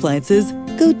other appliances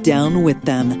go down with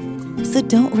them. So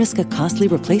don't risk a costly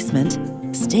replacement.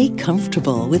 Stay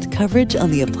comfortable with coverage on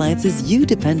the appliances you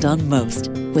depend on most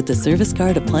with the Service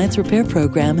Guard Appliance Repair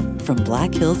Program from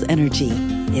Black Hills Energy.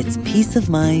 It's peace of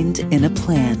mind in a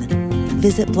plan.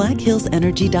 Visit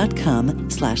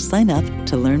blackhillsenergy.com/sign up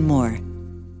to learn more.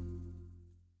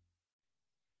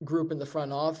 Group in the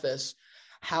front office,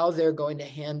 how they're going to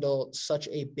handle such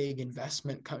a big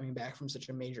investment coming back from such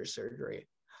a major surgery.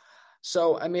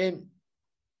 So, I mean,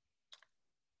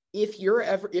 if you're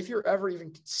ever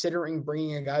even considering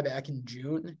bringing a guy back in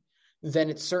June,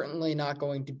 then it's certainly not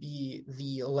going to be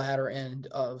the latter end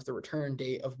of the return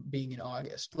date of being in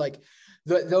August. Like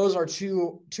those are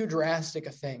too drastic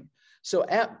a thing. So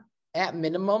at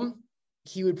minimum,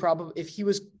 he would probably, if he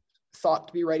was thought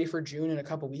to be ready for June in a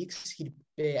couple weeks, he'd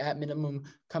be at minimum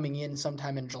coming in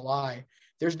sometime in July.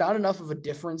 There's not enough of a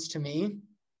difference to me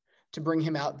to bring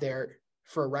him out there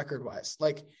for a record wise.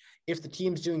 Like if the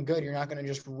team's doing good, you're not going to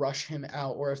just rush him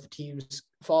out, or if the team's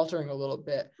faltering a little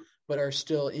bit, but are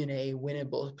still in a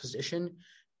winnable position,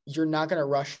 you're not going to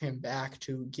rush him back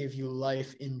to give you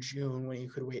life in June when you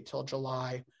could wait till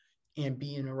July and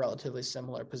be in a relatively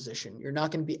similar position. You're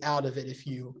not going to be out of it if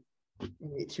you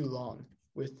wait too long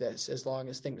with this, as long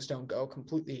as things don't go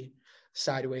completely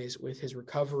sideways with his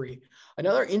recovery.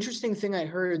 Another interesting thing I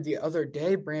heard the other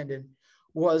day, Brandon,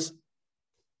 was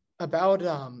about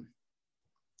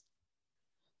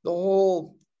the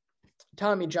whole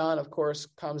Tommy John, of course,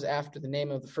 comes after the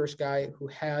name of the first guy who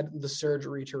had the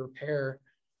surgery to repair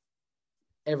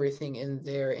everything in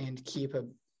there and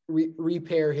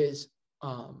repair his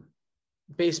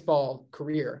baseball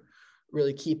career,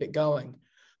 really keep it going.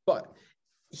 But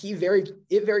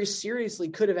it very seriously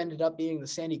could have ended up being the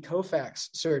Sandy Koufax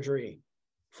surgery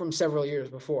from several years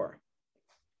before.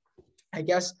 I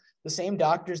guess the same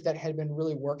doctors that had been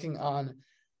really working on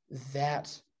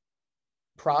that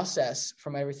process,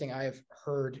 from everything I've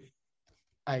heard,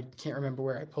 I can't remember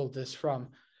where I pulled this from,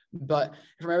 but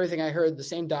from everything I heard, the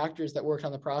same doctors that worked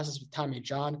on the process with Tommy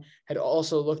John had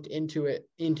also looked into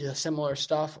similar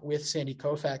stuff with Sandy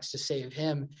Koufax to save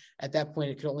him. At that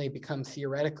point, it could only become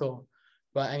theoretical.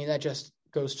 But I mean, that just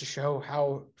goes to show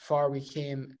how far we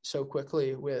came so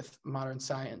quickly with modern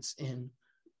science in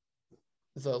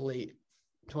the late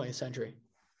 20th century.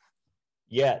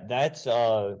 Yeah, that's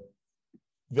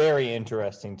very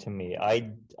interesting to me.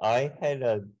 I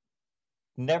had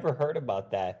never heard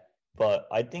about that, but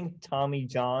I think Tommy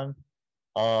John,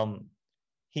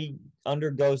 he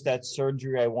undergoes that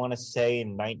surgery, I want to say,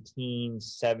 in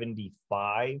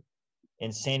 1975.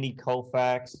 And Sandy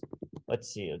Koufax,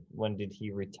 let's see, when did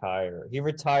he retire? He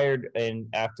retired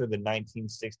after the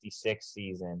 1966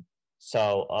 season.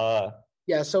 So,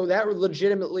 yeah, so that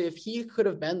legitimately, if he could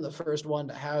have been the first one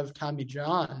to have Tommy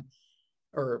John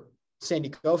or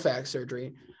Sandy Koufax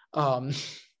surgery,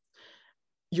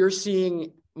 you're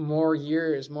seeing more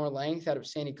years, more length out of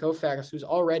Sandy Koufax, who's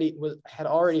had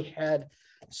already had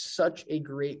such a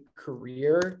great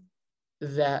career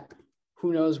that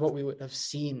who knows what we would have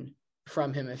seen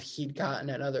from him if he'd gotten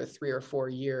another 3 or 4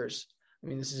 years. I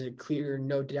mean, this is a clear,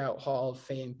 no doubt Hall of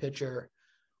Fame pitcher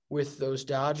with those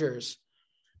Dodgers.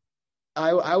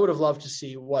 I would have loved to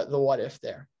see what if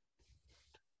there.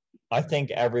 I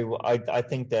think I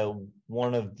think that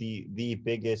one of the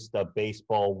biggest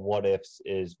baseball what ifs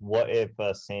is what if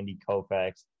Sandy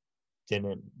Koufax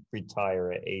didn't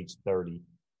retire at age 30?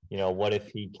 You know, what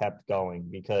if he kept going?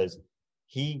 Because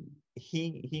he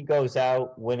goes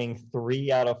out winning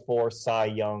 3 out of 4 Cy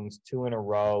Youngs, 2 in a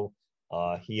row.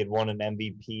 He had won an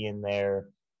MVP in there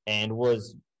and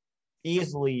was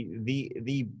easily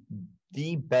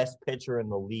the best pitcher in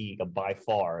the league by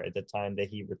far at the time that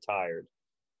he retired.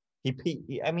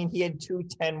 He had 2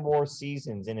 10-WAR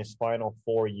seasons in his final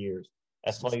 4 years.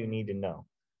 That's all you need to know.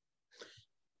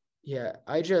 Yeah,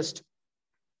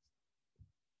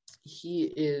 he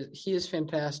is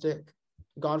fantastic.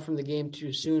 Gone from the game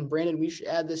too soon. Brandon, we should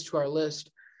add this to our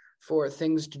list for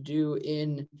things to do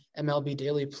in MLB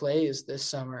Daily Plays this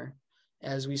summer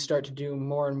as we start to do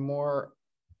more and more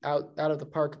out of the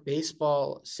park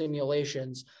baseball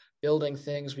simulations, building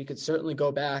things. We could certainly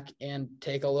go back and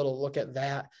take a little look at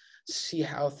that, see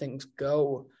how things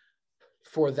go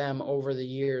for them over the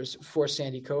years, for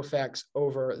Sandy Koufax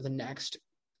over the next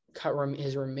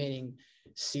his remaining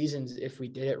seasons if we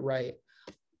did it right.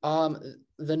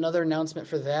 Another announcement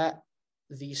for that,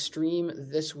 the stream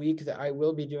this week that I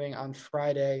will be doing on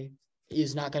Friday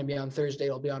is not going to be on Thursday.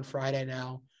 It'll be on Friday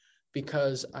now,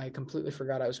 because I completely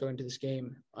forgot I was going to this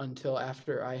game until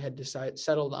after I had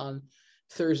settled on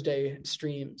Thursday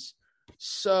streams.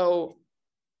 So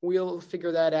we'll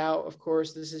figure that out. Of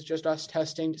course, this is just us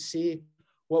testing to see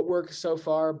what works so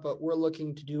far, but we're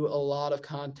looking to do a lot of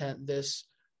content this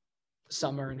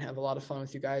summer and have a lot of fun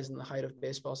with you guys in the height of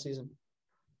baseball season.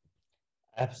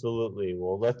 Absolutely.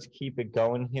 Well, let's keep it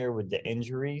going here with the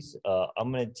injuries.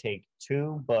 I'm going to take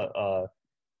two, but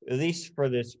at least for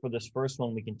this first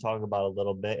one, we can talk about a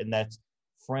little bit, and that's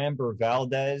Framber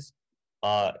Valdez.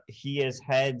 He has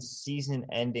had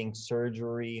season-ending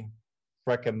surgery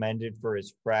recommended for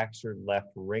his fractured left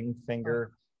ring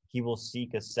finger. He will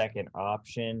seek a second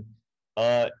option.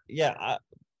 I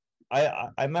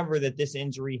remember that this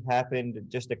injury happened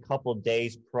just a couple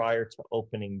days prior to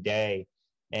opening day,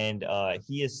 and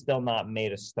he has still not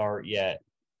made a start yet.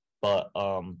 But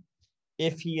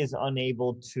if he is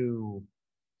unable to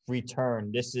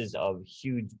return, this is a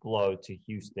huge blow to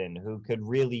Houston, who could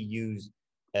really use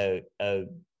a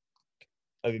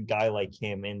guy like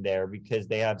him in there, because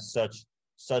they have such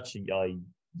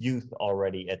youth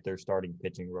already at their starting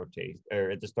pitching rotation,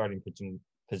 or at the starting pitching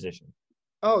position.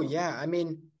 Oh yeah, I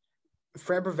mean,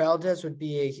 Framber Valdez would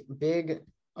be a big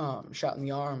shot in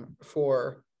the arm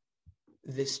for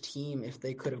this team if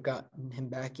they could have gotten him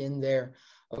back in there.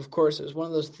 Of course, it was one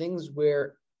of those things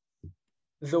where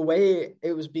the way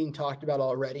it was being talked about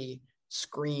already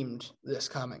screamed this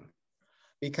coming,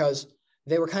 because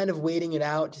they were kind of waiting it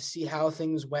out to see how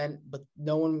things went, but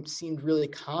no one seemed really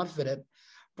confident.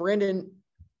 Brandon,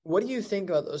 what do you think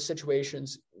about those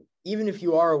situations, even if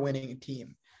you are a winning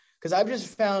team? Because I've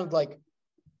just found, like,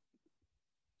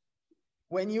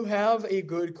 when you have a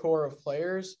good core of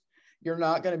players,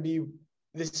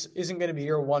 this isn't going to be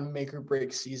your one make or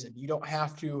break season. You don't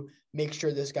have to make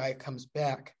sure this guy comes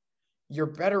back. You're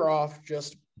better off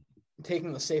just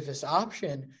taking the safest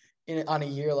option on a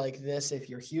year like this if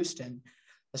you're Houston,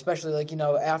 especially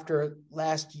after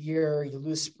last year, you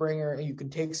lose Springer, you can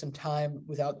take some time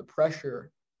without the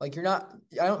pressure. I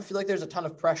don't feel like there's a ton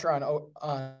of pressure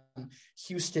on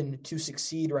Houston to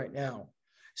succeed right now.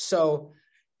 So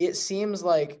it seems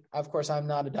like, of course, I'm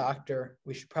not a doctor.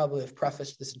 We should probably have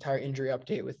prefaced this entire injury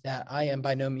update with that. I am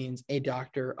by no means a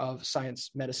doctor of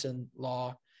science, medicine,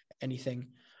 law, anything.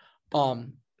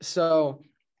 So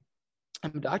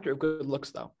I'm a doctor of good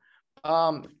looks, though.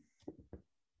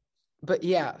 But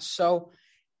yeah, so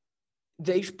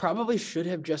they probably should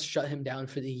have just shut him down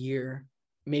for the year,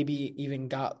 maybe even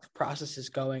got processes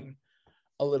going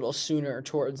a little sooner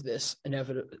towards this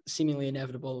seemingly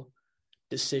inevitable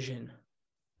decision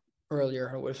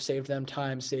earlier. It would have saved them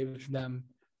time, saved them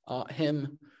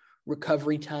him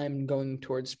recovery time going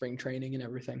towards spring training and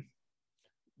everything.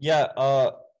 Yeah,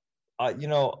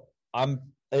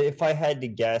 if I had to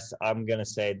guess, I'm gonna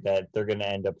say that they're gonna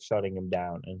end up shutting him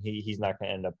down, and he's not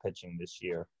gonna end up pitching this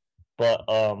year. But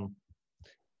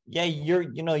yeah,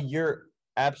 you're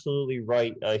absolutely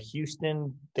right.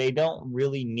 Houston, they don't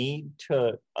really need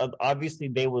to. Obviously,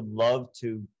 they would love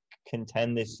to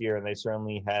contend this year, and they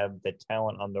certainly have the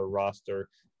talent on their roster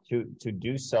to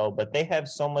do so. But they have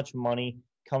so much money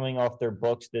coming off their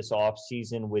books this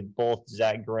offseason, with both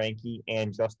Zach Greinke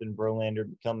and Justin Verlander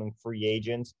becoming free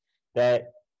agents,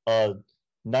 that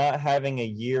not having a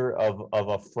year of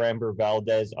a Framber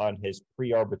Valdez on his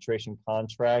pre-arbitration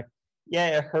contract,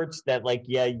 yeah, it hurts that,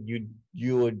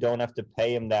 you don't have to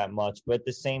pay him that much. But at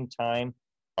the same time,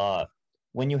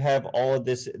 when you have all of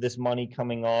this money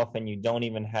coming off, and you don't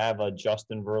even have a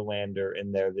Justin Verlander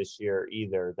in there this year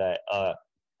either, that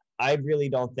I really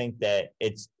don't think that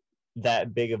it's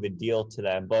that big of a deal to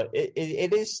them. But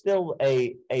it is still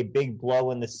a big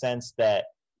blow, in the sense that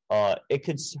it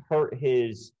could hurt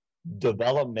his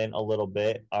development a little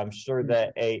bit. I'm sure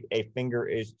that a finger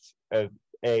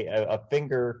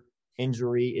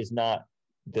injury is not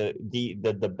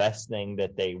the best thing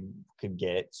that they could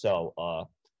get. So,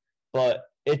 but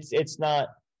it's not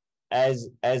as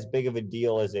big of a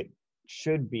deal as it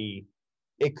should be.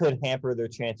 It could hamper their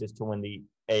chances to win the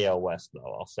AL West,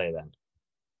 though. I'll say that.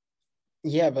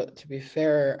 Yeah, but to be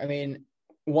fair, I mean,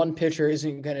 one pitcher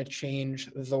isn't going to change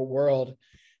the world.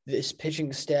 This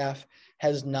pitching staff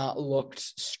has not looked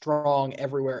strong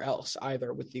everywhere else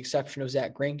either, with the exception of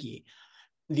Zach Greinke.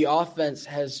 the offense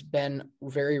has been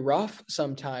very rough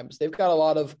sometimes. They've got a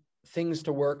lot of things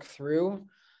to work through.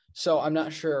 So I'm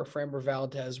not sure Framber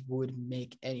Valdez would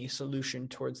make any solution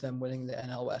towards them winning the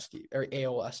NL West or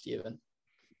AL West even.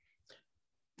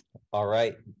 All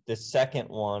right. The second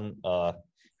one,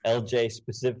 LJ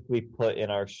specifically put in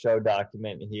our show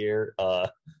document here,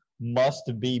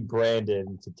 must be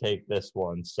Brandon to take this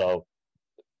one. So,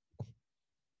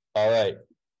 all right.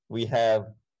 We have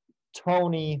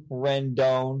Tony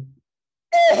Rendon.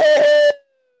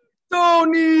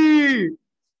 Tony!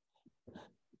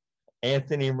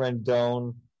 Anthony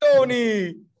Rendon.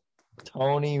 Tony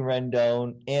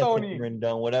Rendon. Anthony Tony.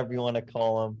 Rendon, whatever you want to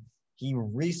call him. He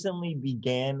recently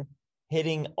began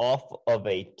hitting off of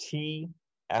a tee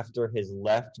after his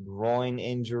left groin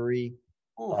injury.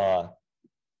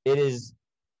 It is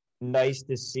nice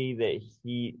to see that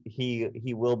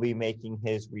he will be making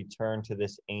his return to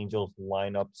this Angels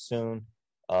lineup soon.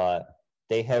 The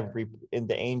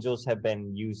Angels have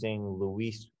been using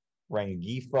Luis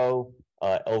Rengifo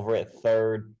over at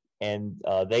third, and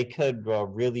they could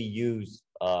really use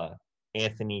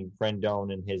Anthony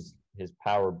Rendon and his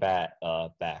power bat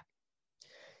back.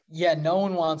 Yeah, no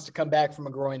one wants to come back from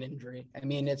a groin injury. I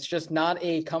mean, it's just not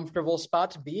a comfortable spot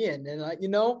to be in. And,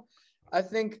 I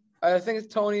think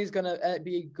Tony's going to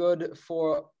be good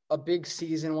for a big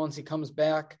season once he comes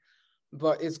back.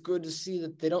 But it's good to see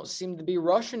that they don't seem to be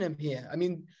rushing him here. I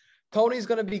mean, Tony's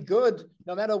going to be good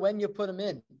no matter when you put him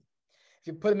in. If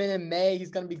you put him in May,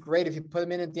 he's going to be great. If you put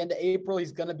him in at the end of April,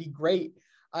 he's going to be great.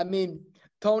 I mean,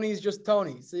 Tony's just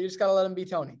Tony. So you just got to let him be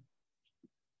Tony.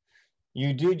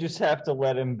 You do just have to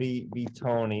let him be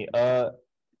Tony. I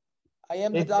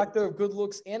am the doctor of good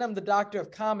looks, and I'm the doctor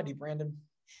of comedy, Brandon.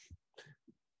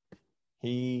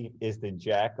 He is the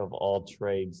jack of all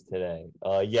trades today.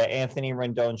 Anthony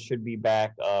Rendon should be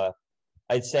back.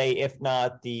 I'd say if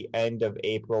not the end of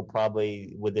April,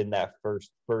 probably within that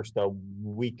first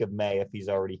week of May, if he's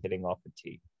already hitting off the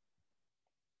tee.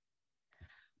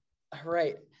 All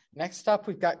right. Next up,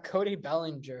 we've got Cody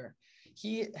Bellinger.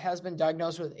 He has been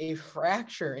diagnosed with a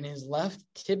fracture in his left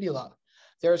tibia.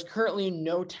 There is currently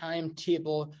no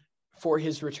timetable for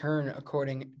his return,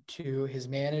 according to his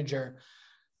manager.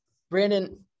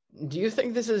 Brandon, do you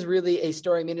think this is really a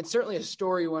story? I mean, it's certainly a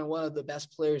story when one of the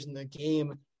best players in the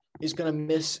game is going to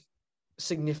miss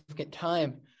significant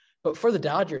time. But for the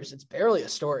Dodgers, it's barely a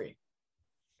story.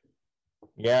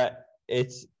 Yeah,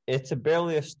 it's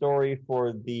barely a story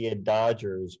for the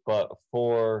Dodgers, but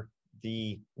for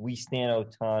the We Stand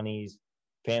Ohtani's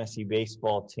fantasy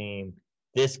baseball team,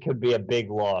 this could be a big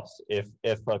loss if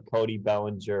Cody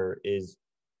Bellinger is,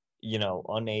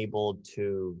 unable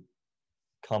to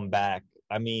come back.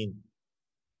 I mean,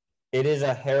 it is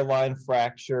a hairline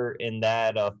fracture in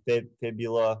that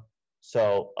fibula,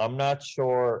 so I'm not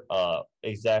sure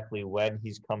exactly when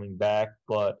he's coming back,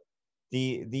 but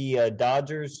the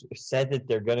Dodgers said that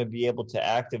they're going to be able to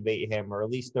activate him, or at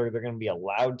least they're going to be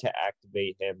allowed to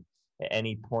activate him at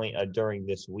any point during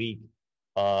this week.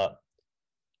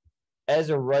 As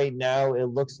of right now, it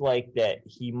looks like that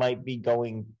he might be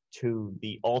going to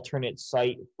the alternate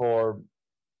site for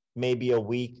maybe a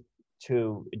week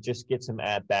to just get some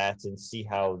at-bats and see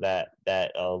how that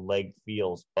leg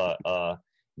feels. But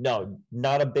no,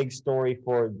 not a big story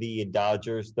for the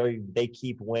Dodgers. They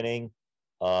keep winning.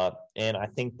 And I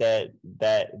think that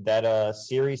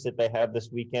series that they have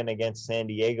this weekend against San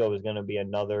Diego is going to be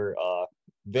another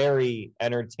very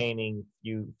entertaining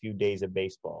few days of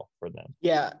baseball for them.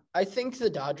 Yeah, I think the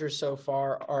Dodgers so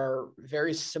far are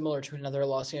very similar to another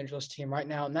Los Angeles team right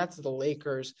now, and that's the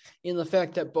Lakers, in the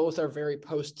fact that both are very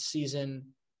postseason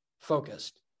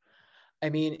focused. I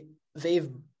mean,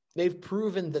 they've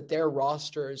proven that their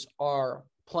rosters are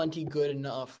plenty good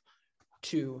enough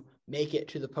to make it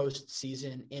to the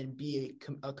postseason and be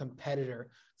a competitor.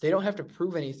 They don't have to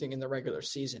prove anything in the regular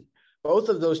season. Both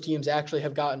of those teams actually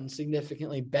have gotten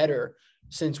significantly better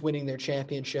since winning their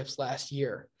championships last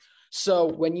year. So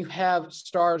when you have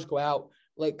stars go out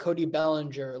like Cody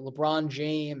Bellinger, LeBron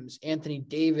James, Anthony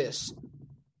Davis,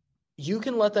 you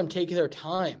can let them take their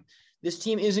time. This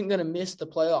team isn't going to miss the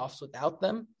playoffs without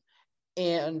them,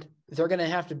 and they're going to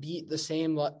have to beat the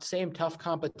same tough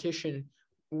competition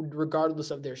regardless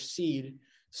of their seed.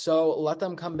 So let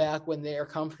them come back when they are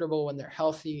comfortable, when they're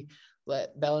healthy.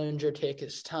 Let Bellinger take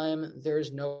his time.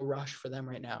 There's no rush for them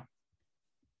right now.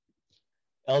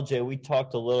 LJ, we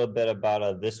talked a little bit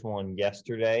about this one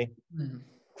yesterday. Mm-hmm.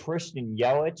 Christian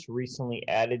Yelich recently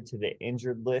added to the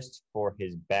injured list for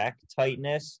his back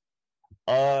tightness.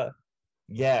 For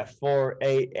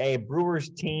a Brewers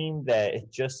team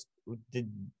that just did,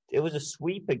 it was a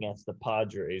sweep against the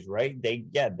Padres, right? They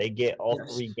get all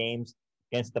 3 games.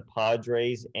 against the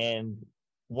Padres. And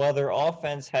while their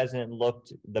offense hasn't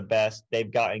looked the best,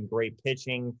 they've gotten great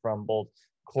pitching from both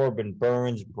Corbin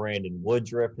Burns, Brandon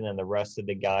Woodruff, and then the rest of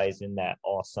the guys in that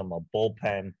awesome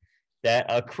bullpen.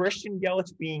 That Christian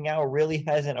Yelich being out really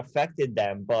hasn't affected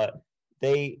them, but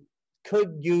they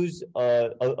could use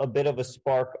a bit of a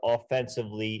spark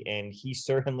offensively, and he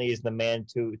certainly is the man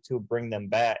to bring them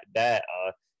back.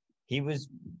 He was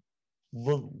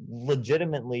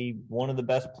legitimately one of the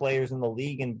best players in the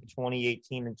league in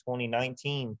 2018 and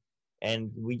 2019,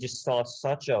 and we just saw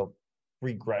such a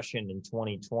regression in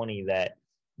 2020 that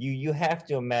you have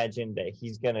to imagine that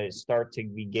he's going to start to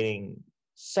be getting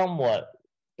somewhat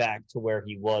back to where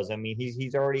he was. I mean,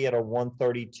 he's already at a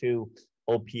 132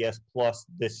 OPS plus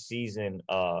this season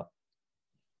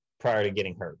prior to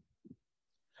getting hurt.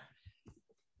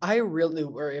 I really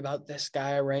worry about this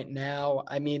guy right now.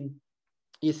 I mean,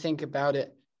 you think about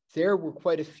it, there were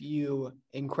quite a few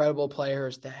incredible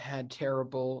players that had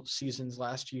terrible seasons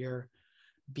last year,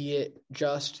 be it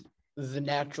just the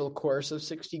natural course of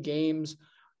 60 games,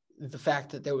 the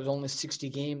fact that there was only 60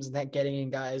 games and that getting in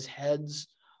guys' heads,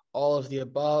 all of the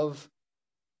above.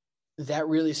 That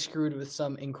really screwed with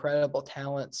some incredible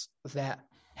talents that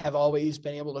have always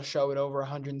been able to show it over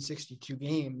 162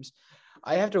 games.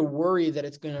 I have to worry that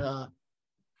it's going to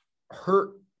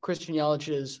hurt Christian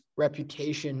Yelich's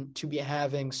reputation to be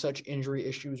having such injury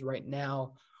issues right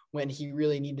now when he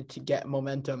really needed to get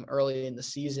momentum early in the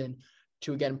season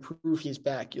to, again, prove he's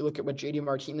back. You look at what JD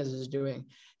Martinez is doing.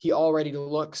 He already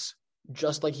looks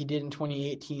just like he did in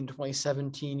 2018,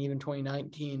 2017, even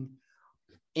 2019.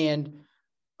 And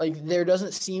there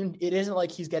doesn't seem, it isn't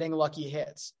like he's getting lucky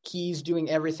hits. He's doing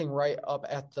everything right up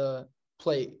at the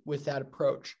plate with that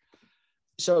approach.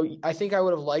 So I think I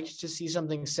would have liked to see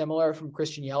something similar from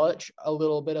Christian Yelich, a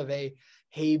little bit of a,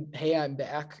 hey, I'm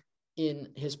back in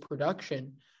his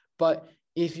production. But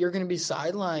if you're going to be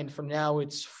sidelined from now,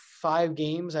 it's 5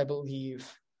 games, I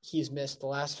believe he's missed. The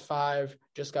last 5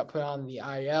 just got put on the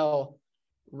IL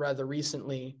rather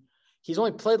recently. He's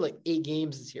only played 8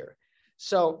 games this year.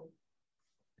 So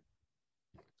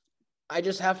I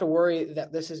just have to worry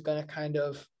that this is going to kind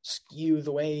of skew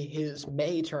the way his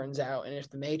May turns out. And if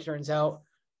the May turns out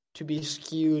to be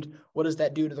skewed, what does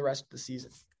that do to the rest of the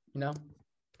season?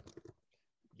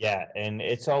 Yeah, and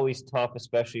it's always tough,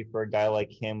 especially for a guy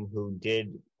like him who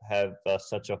did have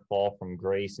such a fall from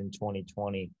grace in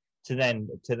 2020 to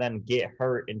then get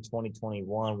hurt in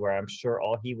 2021, where I'm sure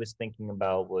all he was thinking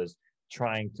about was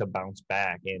trying to bounce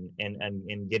back,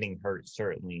 and getting hurt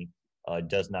certainly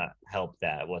does not help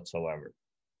that whatsoever.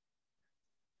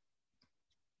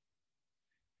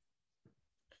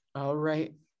 All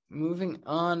right, moving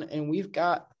on, and we've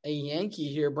got a Yankee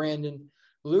here, Brandon.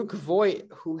 Luke Voit,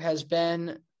 who has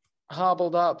been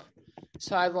hobbled up,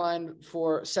 sidelined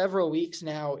for several weeks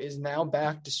now, is now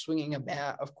back to swinging a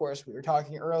bat. Of course, we were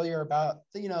talking earlier about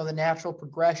the natural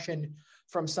progression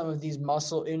from some of these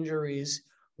muscle injuries,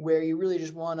 where you really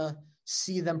just want to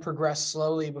see them progress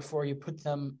slowly before you put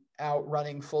them out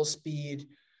running full speed,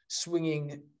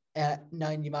 swinging at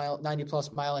 90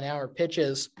 plus mile an hour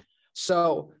pitches.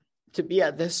 So to be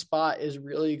at this spot is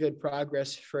really good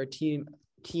progress for a team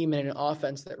and an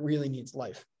offense that really needs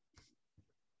life.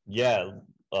 Yeah.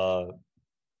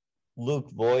 Luke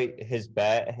Voit, his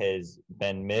bat has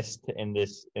been missed in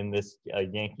this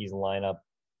Yankees lineup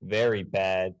very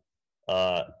bad.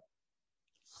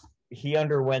 He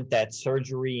underwent that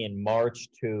surgery in March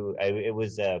it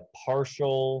was a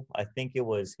partial, I think it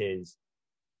was his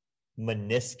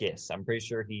meniscus. I'm pretty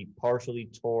sure he partially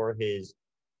tore his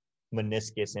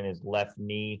meniscus in his left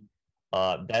knee.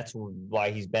 That's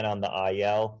why he's been on the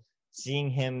IL. Seeing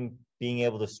him being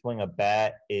able to swing a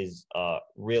bat is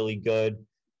really good.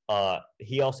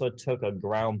 He also took a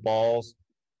ground balls,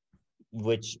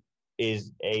 which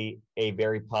is a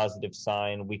very positive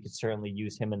sign. We could certainly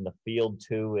use him in the field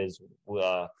too. As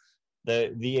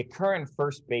the current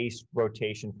first base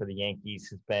rotation for the Yankees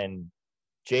has been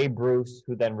Jay Bruce,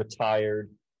 who then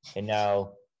retired, and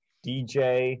now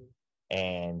DJ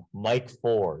and Mike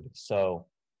Ford. So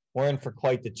we're in for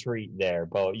quite the treat there.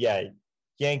 But yeah,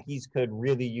 Yankees could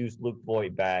really use Luke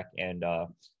Voit back, and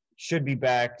should be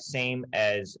back, same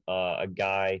as a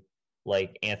guy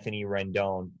like Anthony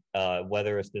Rendon,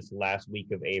 whether it's this last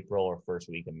week of April or first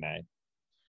week of May.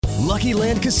 Lucky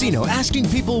Land Casino, asking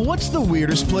people, what's the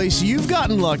weirdest place you've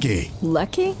gotten lucky?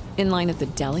 Lucky? In line at the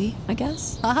deli, I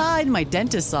guess? Aha, in my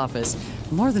dentist's office.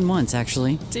 More than once,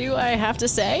 actually. Do I have to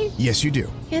say? Yes, you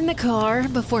do. In the car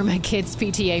before my kids'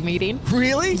 PTA meeting.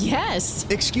 Really? Yes.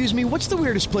 Excuse me, what's the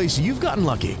weirdest place you've gotten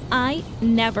lucky? I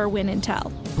never win and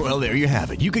tell. Well, there you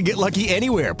have it. You can get lucky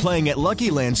anywhere, playing at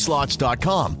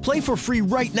LuckyLandSlots.com. Play for free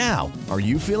right now. Are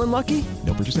you feeling lucky?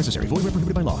 No purchase necessary. Void where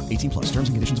prohibited by law. 18+. Terms and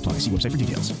conditions apply. See website for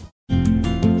details.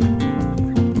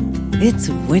 It's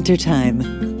wintertime.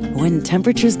 When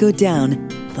temperatures go down,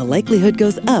 the likelihood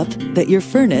goes up that your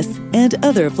furnace and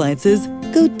other appliances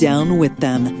go down with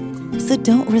them. So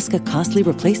don't risk a costly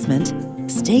replacement.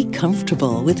 Stay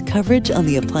comfortable with coverage on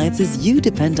the appliances you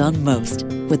depend on most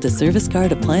with the Service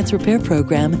Guard Appliance Repair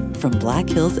Program from Black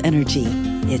Hills Energy.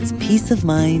 It's peace of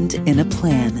mind in a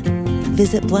plan.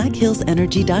 Visit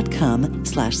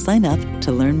blackhillsenergy.com/sign up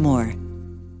to learn more.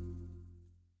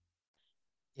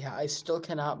 Yeah, I still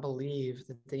cannot believe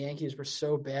that the Yankees were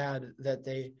so bad that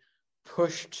they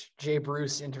pushed Jay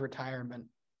Bruce into retirement.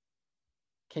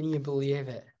 Can you believe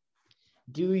it?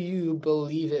 Do you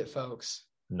believe it, folks?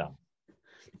 No,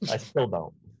 I still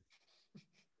don't.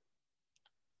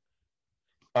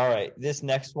 All right, this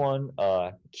next one,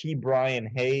 Ke'Bryan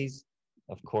Hayes,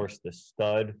 of course, the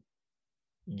stud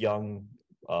young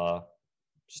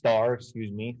star,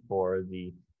 for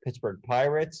the Pittsburgh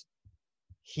Pirates.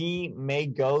 He may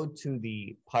go to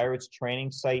the Pirates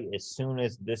training site as soon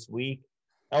as this week.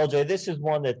 LJ, this is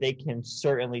one that they can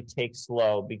certainly take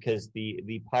slow because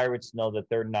the Pirates know that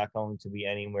they're not going to be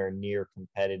anywhere near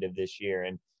competitive this year,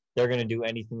 and they're going to do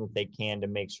anything that they can to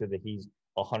make sure that he's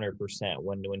 100%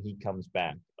 when he comes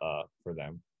back for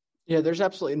them. Yeah, there's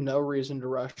absolutely no reason to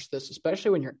rush this,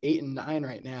 especially when you're 8-9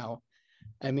 right now.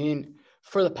 I mean,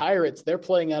 for the Pirates, they're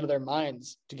playing out of their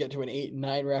minds to get to an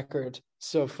 8-9 record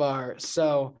so far.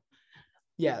 So,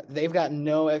 yeah, they've got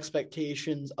no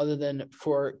expectations other than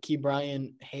for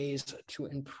Ke'Bryan Hayes to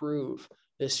improve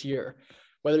this year.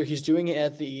 Whether he's doing it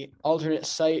at the alternate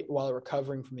site while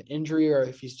recovering from an injury or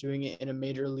if he's doing it in a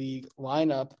major league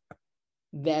lineup,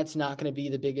 that's not going to be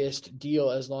the biggest deal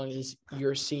as long as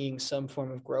you're seeing some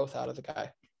form of growth out of the guy.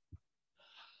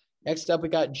 Next up, we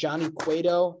got Johnny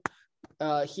Cueto.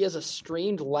 He has a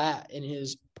strained lat in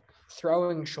his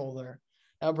throwing shoulder.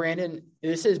 Now, Brandon,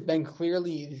 this has been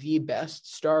clearly the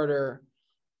best starter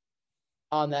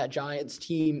on that Giants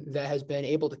team that has been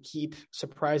able to keep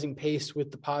surprising pace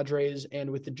with the Padres and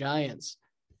with the Giants.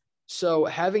 So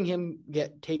having him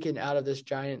get taken out of this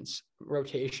Giants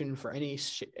rotation for any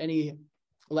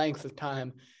length of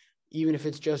time, even if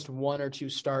it's just one or two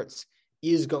starts,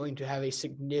 is going to have a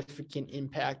significant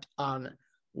impact on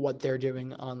what they're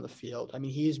doing on the field. I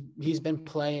mean, he's been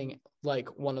playing like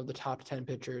one of the top 10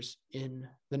 pitchers in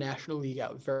the National League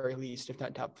at very least, if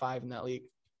not top 5 in that league.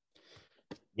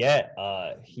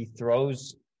 Yeah, he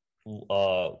throws.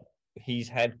 He's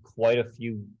had quite a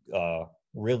few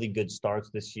really good starts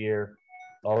this year.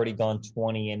 Already gone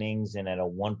 20 innings and at a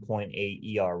 1.8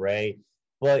 ERA.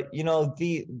 But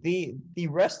the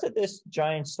rest of this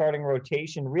Giants starting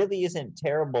rotation really isn't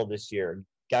terrible this year.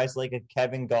 Guys like a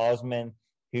Kevin Gausman,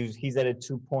 he's at a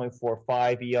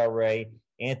 2.45 ERA.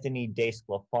 Anthony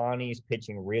DeSclafani is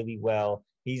pitching really well.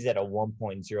 He's at a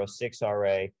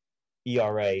 1.06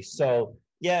 ERA. So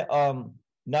yeah,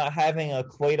 not having a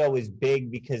Cueto is big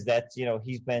because that's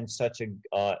he's been such a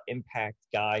impact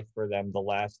guy for them the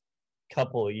last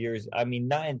couple of years. I mean,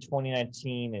 not in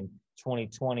 2019 and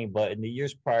 2020, but in the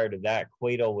years prior to that,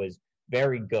 Cueto was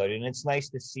very good, and it's nice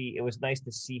to see. It was nice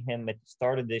to see him at the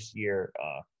start of this year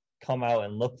come out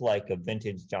and look like a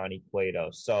vintage Johnny Cueto.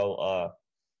 So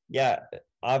yeah,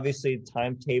 obviously the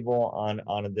timetable on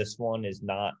this one is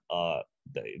not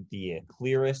the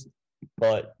clearest,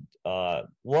 but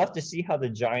we'll have to see how the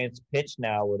Giants pitch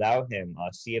now without him.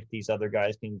 See if these other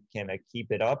guys can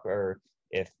keep it up, or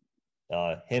if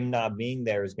him not being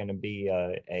there is going to be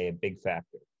a big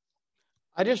factor.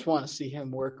 I just want to see him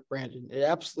work, Brandon. It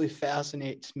absolutely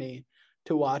fascinates me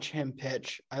to watch him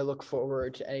pitch. I look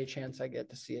forward to any chance I get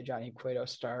to see a Johnny Cueto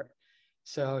start.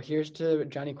 So here's to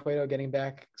Johnny Cueto getting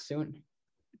back soon.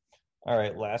 All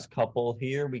right, last couple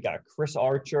here. We got Chris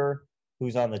Archer,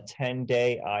 who's on the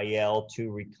 10-day IL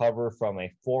to recover from a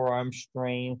forearm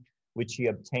strain, which he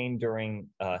obtained during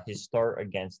his start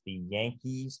against the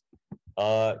Yankees.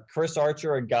 Chris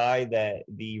Archer, a guy that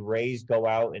the Rays go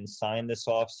out and sign this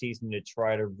offseason to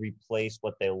try to replace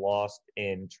what they lost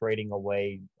in trading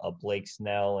away Blake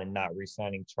Snell and not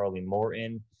re-signing Charlie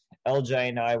Morton. LJ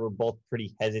and I were both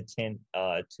pretty hesitant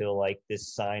to like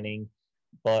this signing.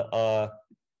 But,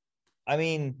 I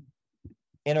mean,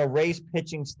 in a Rays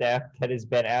pitching staff that has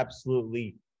been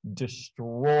absolutely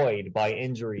destroyed by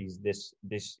injuries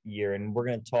this year, and we're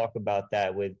going to talk about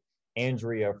that with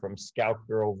Andrea from Scout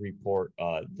Girl Report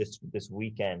this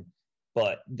weekend.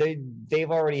 But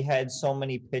they've already had so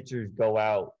many pitchers go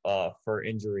out for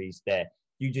injuries that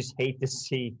you just hate to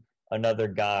see another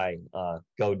guy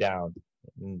go down.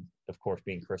 And of course,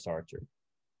 being Chris Archer.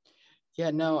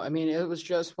 Yeah, no, I mean, it was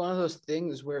just one of those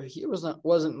things where he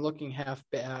wasn't looking half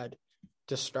bad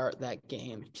to start that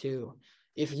game, too.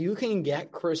 If you can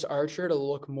get Chris Archer to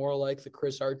look more like the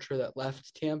Chris Archer that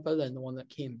left Tampa than the one that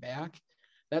came back,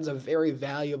 that's a very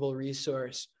valuable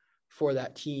resource for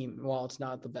that team. While it's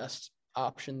not the best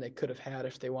option they could have had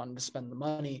if they wanted to spend the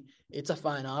money, it's a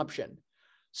fine option.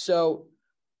 So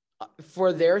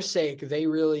for their sake, they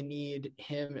really need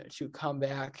him to come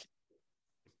back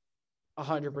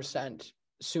 100%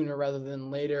 sooner rather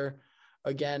than later.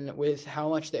 Again, with how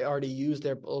much they already use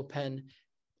their bullpen,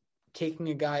 taking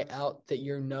a guy out that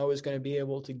you know is going to be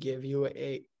able to give you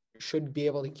should be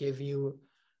able to give you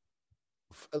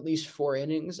at least 4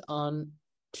 innings on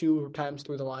 2 times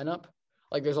through the lineup.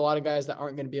 Like, there's a lot of guys that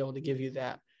aren't going to be able to give you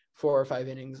that 4 or 5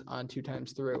 innings on 2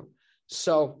 times through.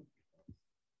 So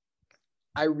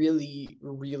I really,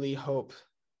 really hope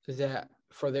that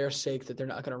for their sake that they're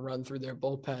not going to run through their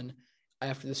bullpen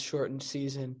after this shortened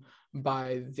season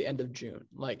by the end of June.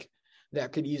 Like,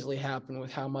 that could easily happen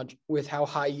with how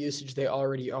high usage they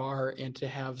already are, and to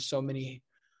have so many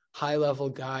high level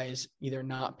guys either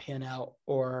not pan out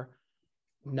or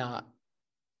not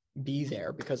be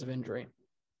there because of injury.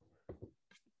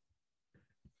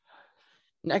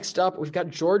 Next up, we've got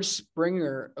George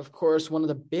Springer, of course, one of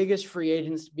the biggest free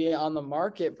agents to be on the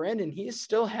market. Brandon, he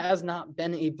still has not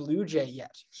been a Blue Jay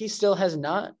yet. He still has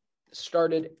not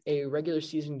started a regular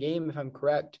season game, if I'm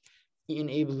correct, in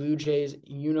a Blue Jays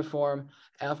uniform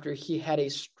after he had a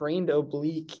strained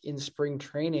oblique in spring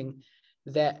training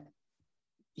that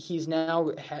he's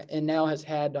now has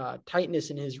had tightness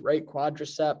in his right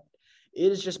quadricep. It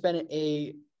has just been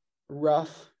a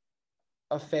rough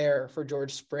affair for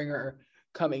George Springer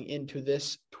coming into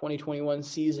this 2021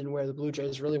 season where the Blue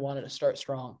Jays really wanted to start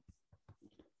strong.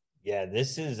 Yeah,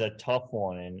 this is a tough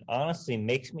one, and honestly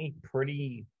makes me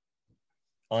pretty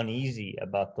uneasy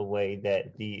about the way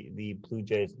that the Blue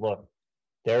Jays look.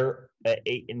 They're at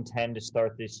 8-10 to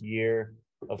start this year.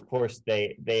 Of course,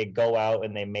 they go out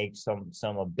and they make some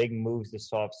big moves this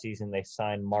offseason. They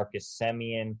signed Marcus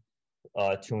Semien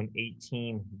to an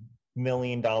 $18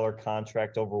 million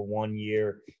contract over 1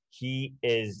 year. He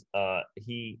has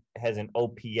an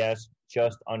OPS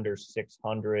just under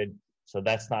 600, so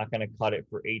that's not going to cut it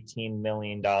for $18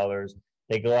 million.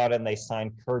 They go out and they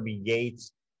sign Kirby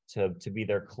Yates to be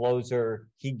their closer.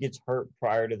 He gets hurt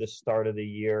prior to the start of the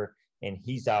year, and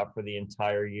he's out for the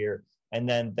entire year. And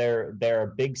then they're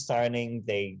a big signing.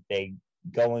 They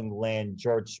go and land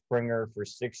George Springer for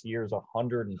 6 years,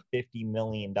 $150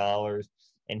 million,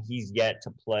 and he's yet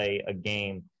to play a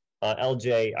game.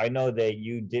 LJ, I know that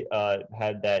you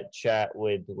had that chat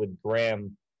with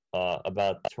Graham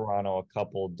about Toronto a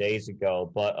couple of days ago,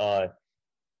 but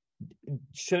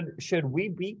should we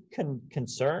be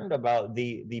concerned about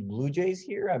the Blue Jays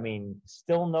here? I mean,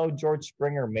 still no George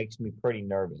Springer makes me pretty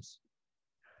nervous.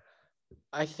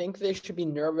 I think they should be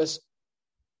nervous.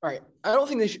 All right, I don't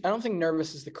think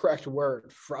nervous is the correct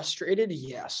word. Frustrated,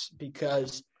 yes,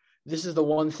 because this is the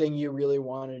one thing you really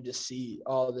wanted to see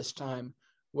all this time,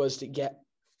 was to get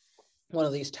one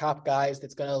of these top guys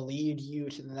that's going to lead you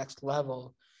to the next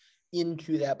level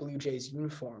into that Blue Jays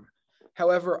uniform.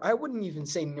 However, I wouldn't even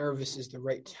say nervous is the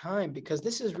right time, because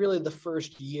this is really the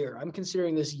first year. I'm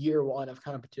considering this year one of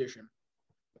competition.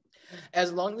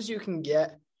 As long as you can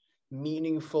get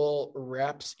meaningful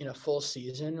reps in a full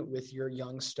season with your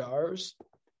young stars,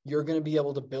 you're going to be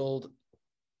able to build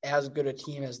as good a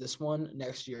team as this one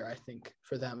next year, I think,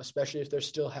 for them, especially if they're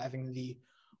still having the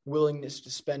willingness to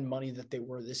spend money that they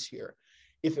were this year.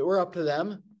 If it were up to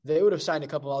them, they would have signed a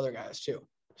couple other guys too.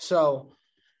 So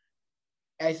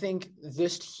I think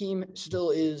this team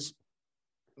still is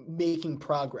making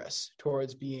progress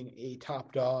towards being a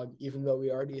top dog, even though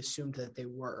we already assumed that they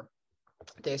were.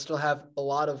 They still have a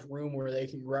lot of room where they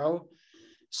can grow.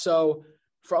 So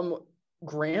from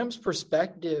Graham's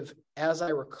perspective, as I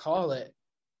recall it,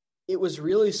 it was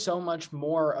really so much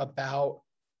more about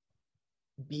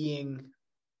being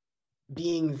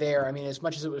there. I mean, as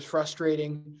much as it was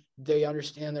frustrating, they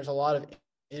understand there's a lot of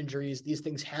injuries. These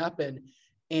things happen,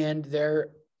 and they're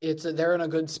in a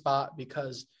good spot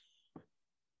because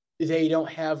they don't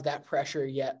have that pressure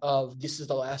yet of this is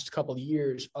the last couple of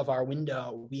years of our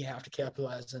window. We have to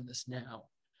capitalize on this now.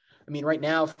 I mean, right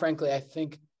now, frankly, I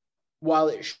think while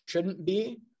it shouldn't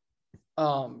be,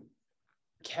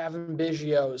 Kevin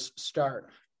Biggio's start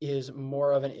is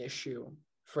more of an issue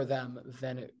for them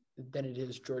than it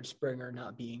is George Springer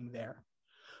not being there.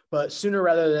 But sooner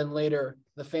rather than later,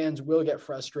 the fans will get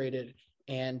frustrated,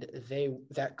 and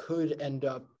that could end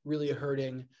up really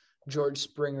hurting George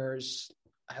Springer's,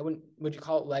 would you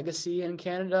call it legacy in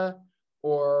Canada?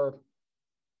 or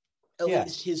at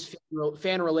least his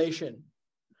fan relation.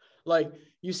 Like,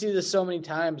 you see this so many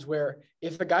times where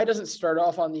if a guy doesn't start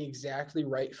off on the exactly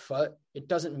right foot, it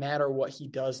doesn't matter what he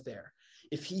does there.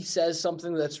 If he says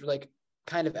something that's like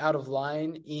kind of out of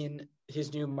line in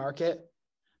his new market,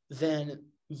 then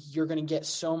you're going to get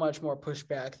so much more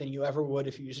pushback than you ever would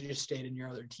if you just stayed in your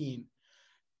other team.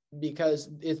 Because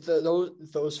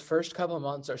those first couple of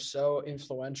months are so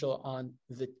influential on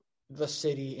the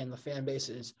city and the fan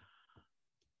base's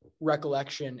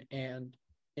recollection and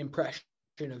impression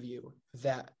of you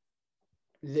that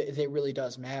it really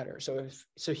does matter.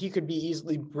 So he could be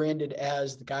easily branded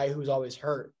as the guy who's always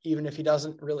hurt, even if he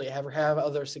doesn't really ever have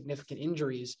other significant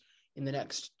injuries in the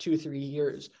next 2-3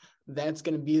 years. That's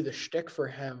going to be the shtick for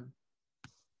him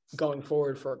going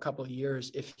forward for a couple of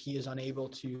years if he is unable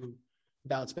to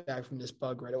bounce back from this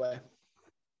bug right away.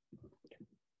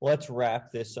 Let's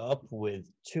wrap this up with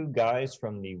two guys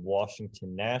from the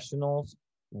Washington Nationals.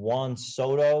 Juan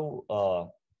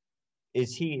Soto,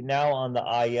 is he now on the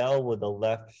IL with a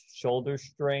left shoulder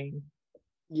strain?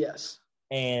 Yes.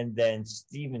 And then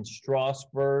Steven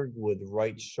Strasburg with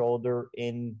right shoulder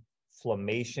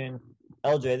inflammation.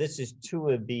 LJ, this is two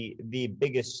of the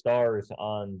biggest stars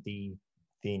on the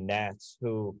Nats,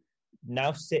 who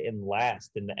now sit in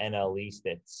last in the NL East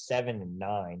at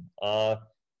 7-9.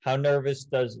 How nervous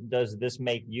does this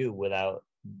make you without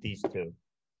these two?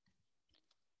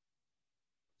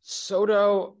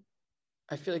 Soto,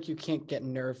 I feel like you can't get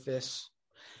nervous.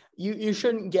 You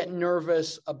shouldn't get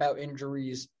nervous about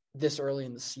injuries this early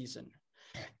in the season.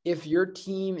 If your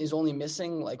team is only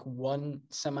missing like one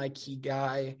semi-key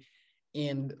guy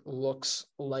and looks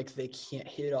like they can't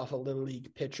hit off a little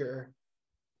league pitcher,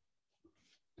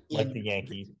 like the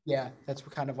Yankees. Yeah, that's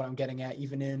kind of what I'm getting at.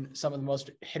 Even in some of the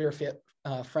most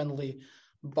hitter-friendly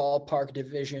ballpark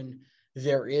division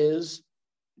there is.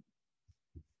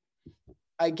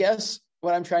 I guess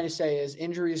what I'm trying to say is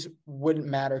injuries wouldn't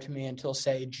matter to me until,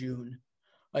 say, June.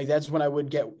 Like, that's when I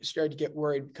would start to get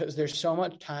worried, because there's so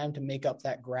much time to make up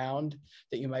that ground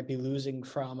that you might be losing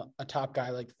from a top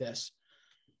guy like this.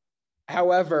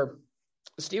 However,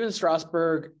 Steven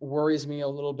Strasburg worries me a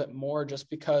little bit more just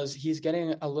because he's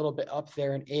getting a little bit up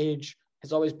there in age,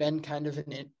 has always been kind of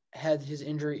had his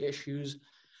injury issues.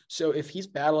 So if he's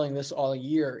battling this all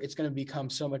year, it's going to become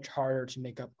so much harder to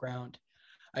make up ground.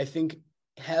 I think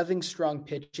having strong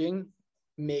pitching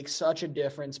makes such a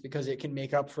difference because it can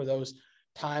make up for those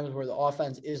times where the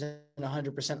offense isn't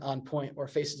 100% on point or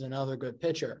faces another good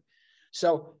pitcher.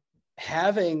 So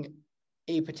having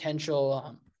a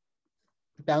potential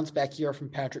bounce back year from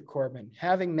Patrick Corbin,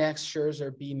 having Max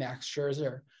Scherzer be Max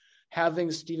Scherzer, having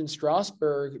Steven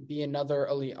Strasburg be another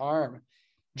elite arm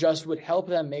just would help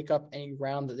them make up any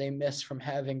ground that they miss from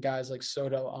having guys like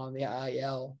Soto on the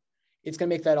IL. It's going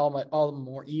to make that all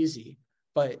more easy.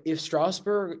 But if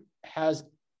Strasburg has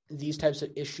these types of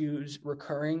issues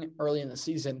recurring early in the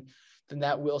season, then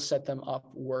that will set them up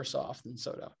worse off than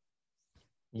Soto.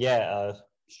 Yeah,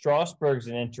 Strasburg's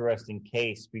an interesting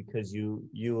case because you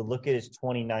look at his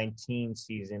 2019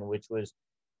 season, which was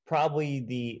probably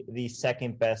the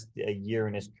second best year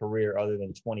in his career other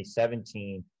than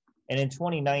 2017. And in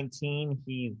 2019,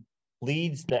 he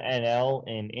leads the NL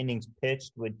in innings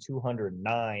pitched with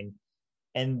 209,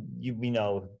 and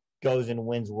goes and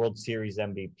wins World Series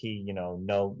MVP.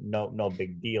 No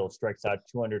big deal. Strikes out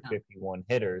 251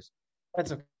 hitters.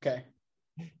 That's okay.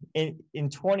 In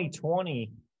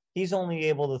 2020, he's only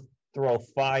able to throw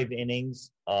 5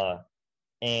 innings,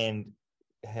 and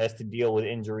has to deal with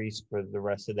injuries for the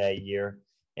rest of that year.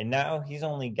 And now he's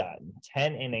only gotten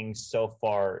 10 innings so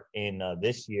far in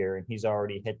this year, and he's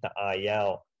already hit the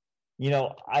IL.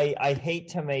 I hate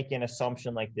to make an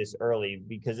assumption like this early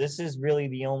because this is really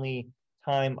the only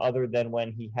time other than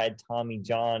when he had Tommy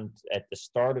John at the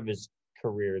start of his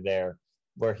career there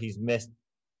where he's missed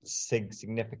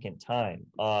significant time.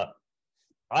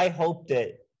 I hope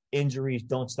that injuries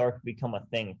don't start to become a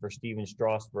thing for Steven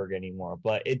Strasburg anymore,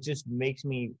 but it just makes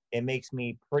me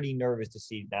pretty nervous to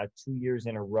see now 2 years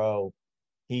in a row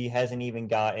he hasn't even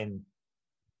gotten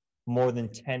more than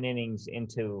 10 innings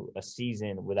into a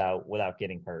season without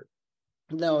getting hurt.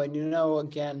 No, and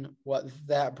again what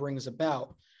that brings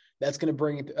about. That's going to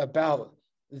bring about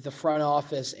the front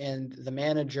office and the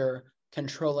manager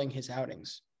controlling his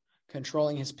outings,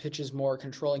 controlling his pitches more,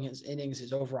 controlling his innings,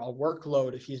 his overall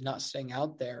workload if he's not staying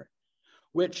out there,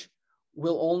 which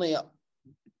will only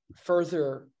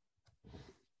further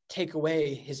take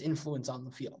away his influence on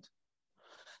the field.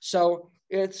 So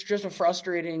it's just a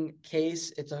frustrating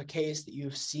case. It's a case that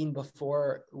you've seen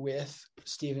before with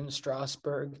Steven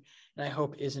Strasburg. And and I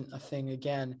hope isn't a thing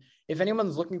again. If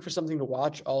anyone's looking for something to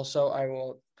watch, also, I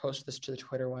will post this to the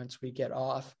Twitter once we get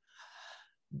off.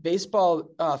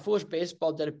 Foolish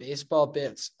Baseball did a baseball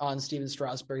bits on Steven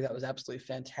Strasburg that was absolutely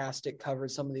fantastic, covered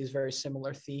some of these very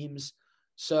similar themes.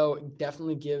 So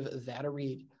definitely give that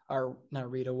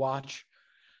a watch.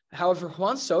 However,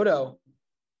 Juan Soto,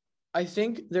 I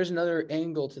think there's another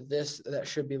angle to this that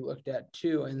should be looked at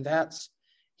too, and that's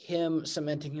him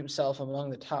cementing himself among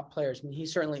the top players. I mean, he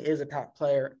certainly is a top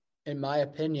player in my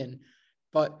opinion,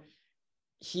 but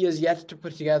he has yet to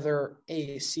put together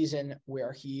a season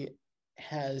where he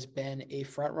has been a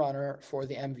front runner for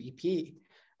the MVP.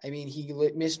 I mean,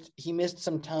 he missed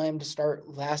some time to start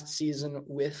last season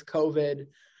with COVID,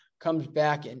 comes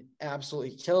back and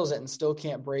absolutely kills it and still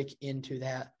can't break into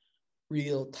that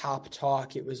real top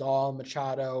talk. It was all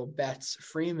Machado, Betts,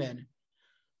 Freeman.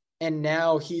 And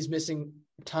now he's missing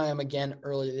time again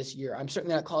early this year. I'm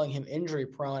certainly not calling him injury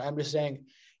prone. I'm just saying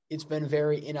it's been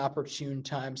very inopportune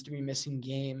times to be missing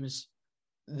games.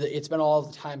 It's been all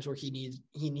the times where he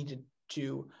needed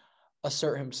to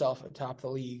assert himself atop the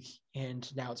league,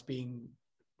 and now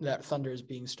that thunder is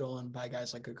being stolen by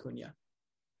guys like Acuna.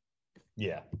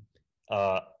 Yeah,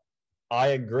 I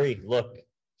agree. Look,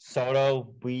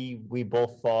 Soto, we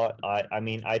both thought.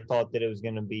 I thought that it was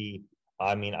going to be.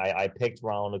 I picked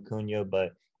Ronald Acuna,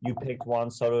 but you picked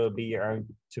Juan Soto to be your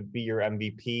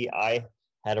MVP. I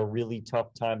had a really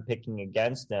tough time picking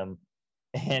against him,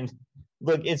 and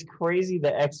look, it's crazy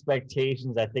the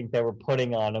expectations I think that we're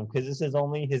putting on him, because this is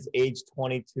only his age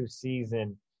 22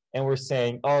 season, and we're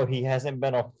saying, oh, he hasn't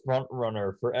been a front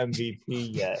runner for MVP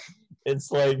yet.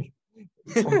 It's like,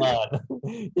 come on.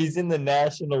 He's in the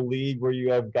National League where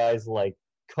you have guys like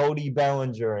Cody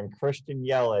Bellinger and Christian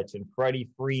Yelich and Freddie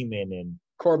Freeman and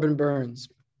Corbin Burns,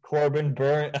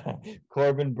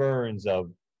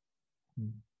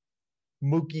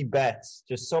 Mookie Betts,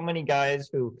 just so many guys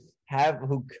who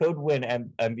could win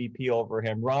MVP over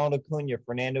him. Ronald Acuna,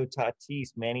 Fernando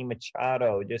Tatis, Manny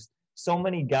Machado, just so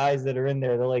many guys that are in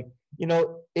there. They're like,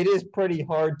 it is pretty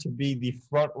hard to be the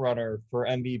front runner for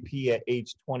MVP at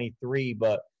age 23,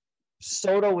 but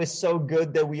Soto is so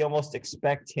good that we almost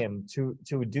expect him to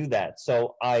do that.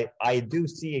 So I do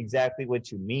see exactly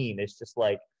what you mean. It's just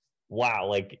like, wow,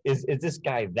 like, is this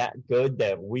guy that good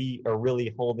that we are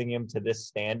really holding him to this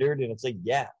standard? And it's like,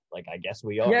 yeah, like, I guess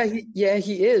we are. Yeah,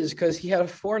 he is, because he had a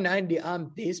 490 on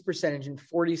base percentage in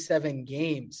 47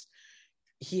 games.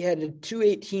 He had a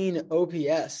 218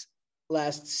 OPS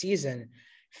last season,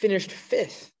 finished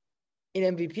 5th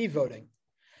in MVP voting.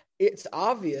 It's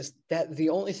obvious that the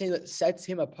only thing that sets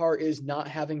him apart is not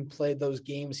having played those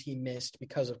games he missed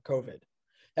because of COVID.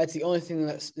 That's the only thing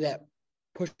that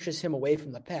pushes him away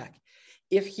from the pack.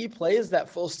 If he plays that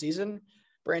full season,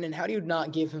 Brandon, how do you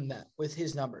not give him that with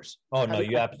his numbers? Oh, no,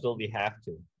 you absolutely have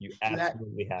to. You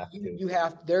absolutely have to. You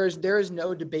have. There is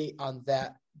no debate on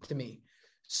that to me.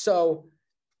 So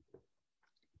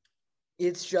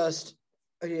it's just,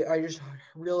 I just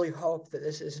really hope that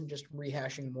this isn't just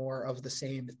rehashing more of the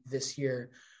same this year,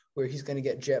 where he's going to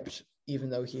get gypped, even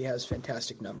though he has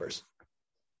fantastic numbers.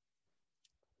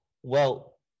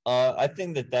 Well, I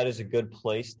think that is a good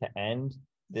place to end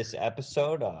this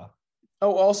episode.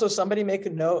 Also, somebody make a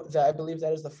note that I believe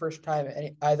that is the first time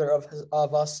either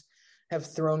of us have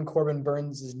thrown Corbin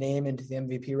Burns' name into the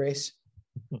MVP race.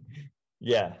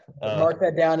 Yeah. Mark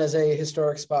that down as a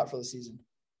historic spot for the season.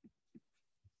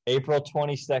 April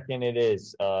 22nd it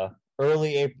is.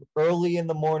 Early in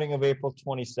the morning of April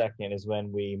 22nd is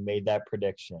when we made that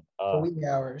prediction. Wee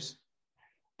hours.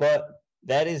 But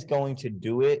that is going to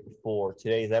do it for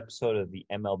today's episode of the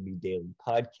MLB Daily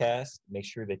Podcast. Make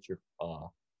sure that you're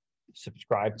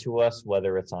subscribed to us,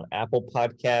 whether it's on Apple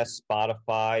Podcasts,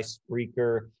 Spotify,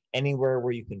 Spreaker, anywhere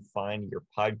where you can find your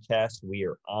podcast. We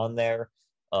are on there.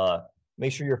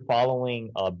 Make sure you're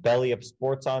following Belly Up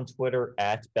Sports on Twitter,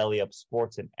 at Belly Up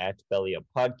Sports and at Belly Up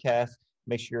Podcast.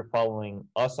 Make sure you're following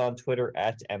us on Twitter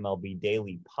at MLB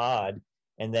Daily Pod.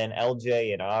 And then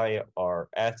LJ and I are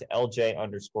at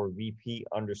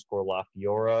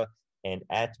LJ_VP_LaFiora and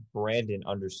at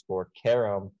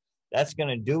Brandon_Karam. That's going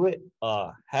to do it.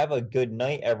 Have a good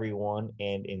night, everyone,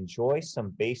 and enjoy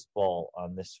some baseball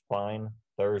on this fine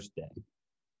Thursday.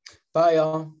 Bye,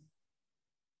 y'all.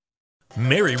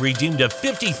 Mary redeemed a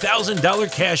 $50,000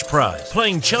 cash prize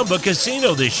playing Chumba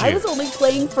Casino this year. I was only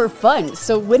playing for fun,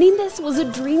 so winning this was a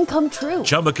dream come true.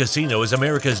 Chumba Casino is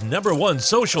America's #1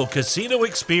 social casino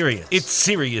experience. It's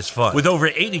serious fun. With over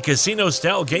 80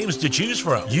 casino-style games to choose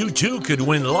from, you too could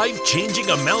win life-changing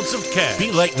amounts of cash.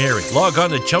 Be like Mary. Log on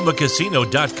to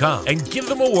ChumbaCasino.com and give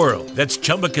them a whirl. That's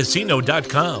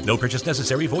ChumbaCasino.com. No purchase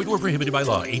necessary. Void where prohibited by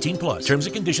law. 18 plus. Terms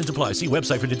and conditions apply. See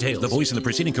website for details. The voice in the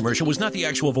preceding commercial was not the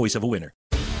actual voice of a winner.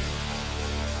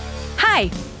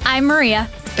 Hi, I'm Maria.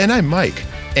 And I'm Mike.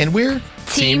 And we're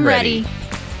Team Ready.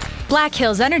 Black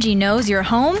Hills Energy knows your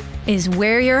home is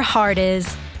where your heart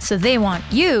is, so they want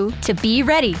you to be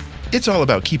ready. It's all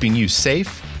about keeping you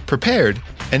safe, prepared,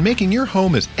 and making your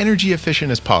home as energy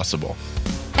efficient as possible.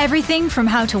 Everything from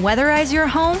how to weatherize your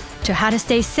home to how to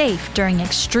stay safe during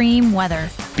extreme weather.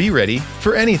 Be ready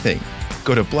for anything.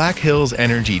 Go to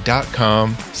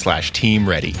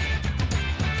blackhillsenergy.com/teamready.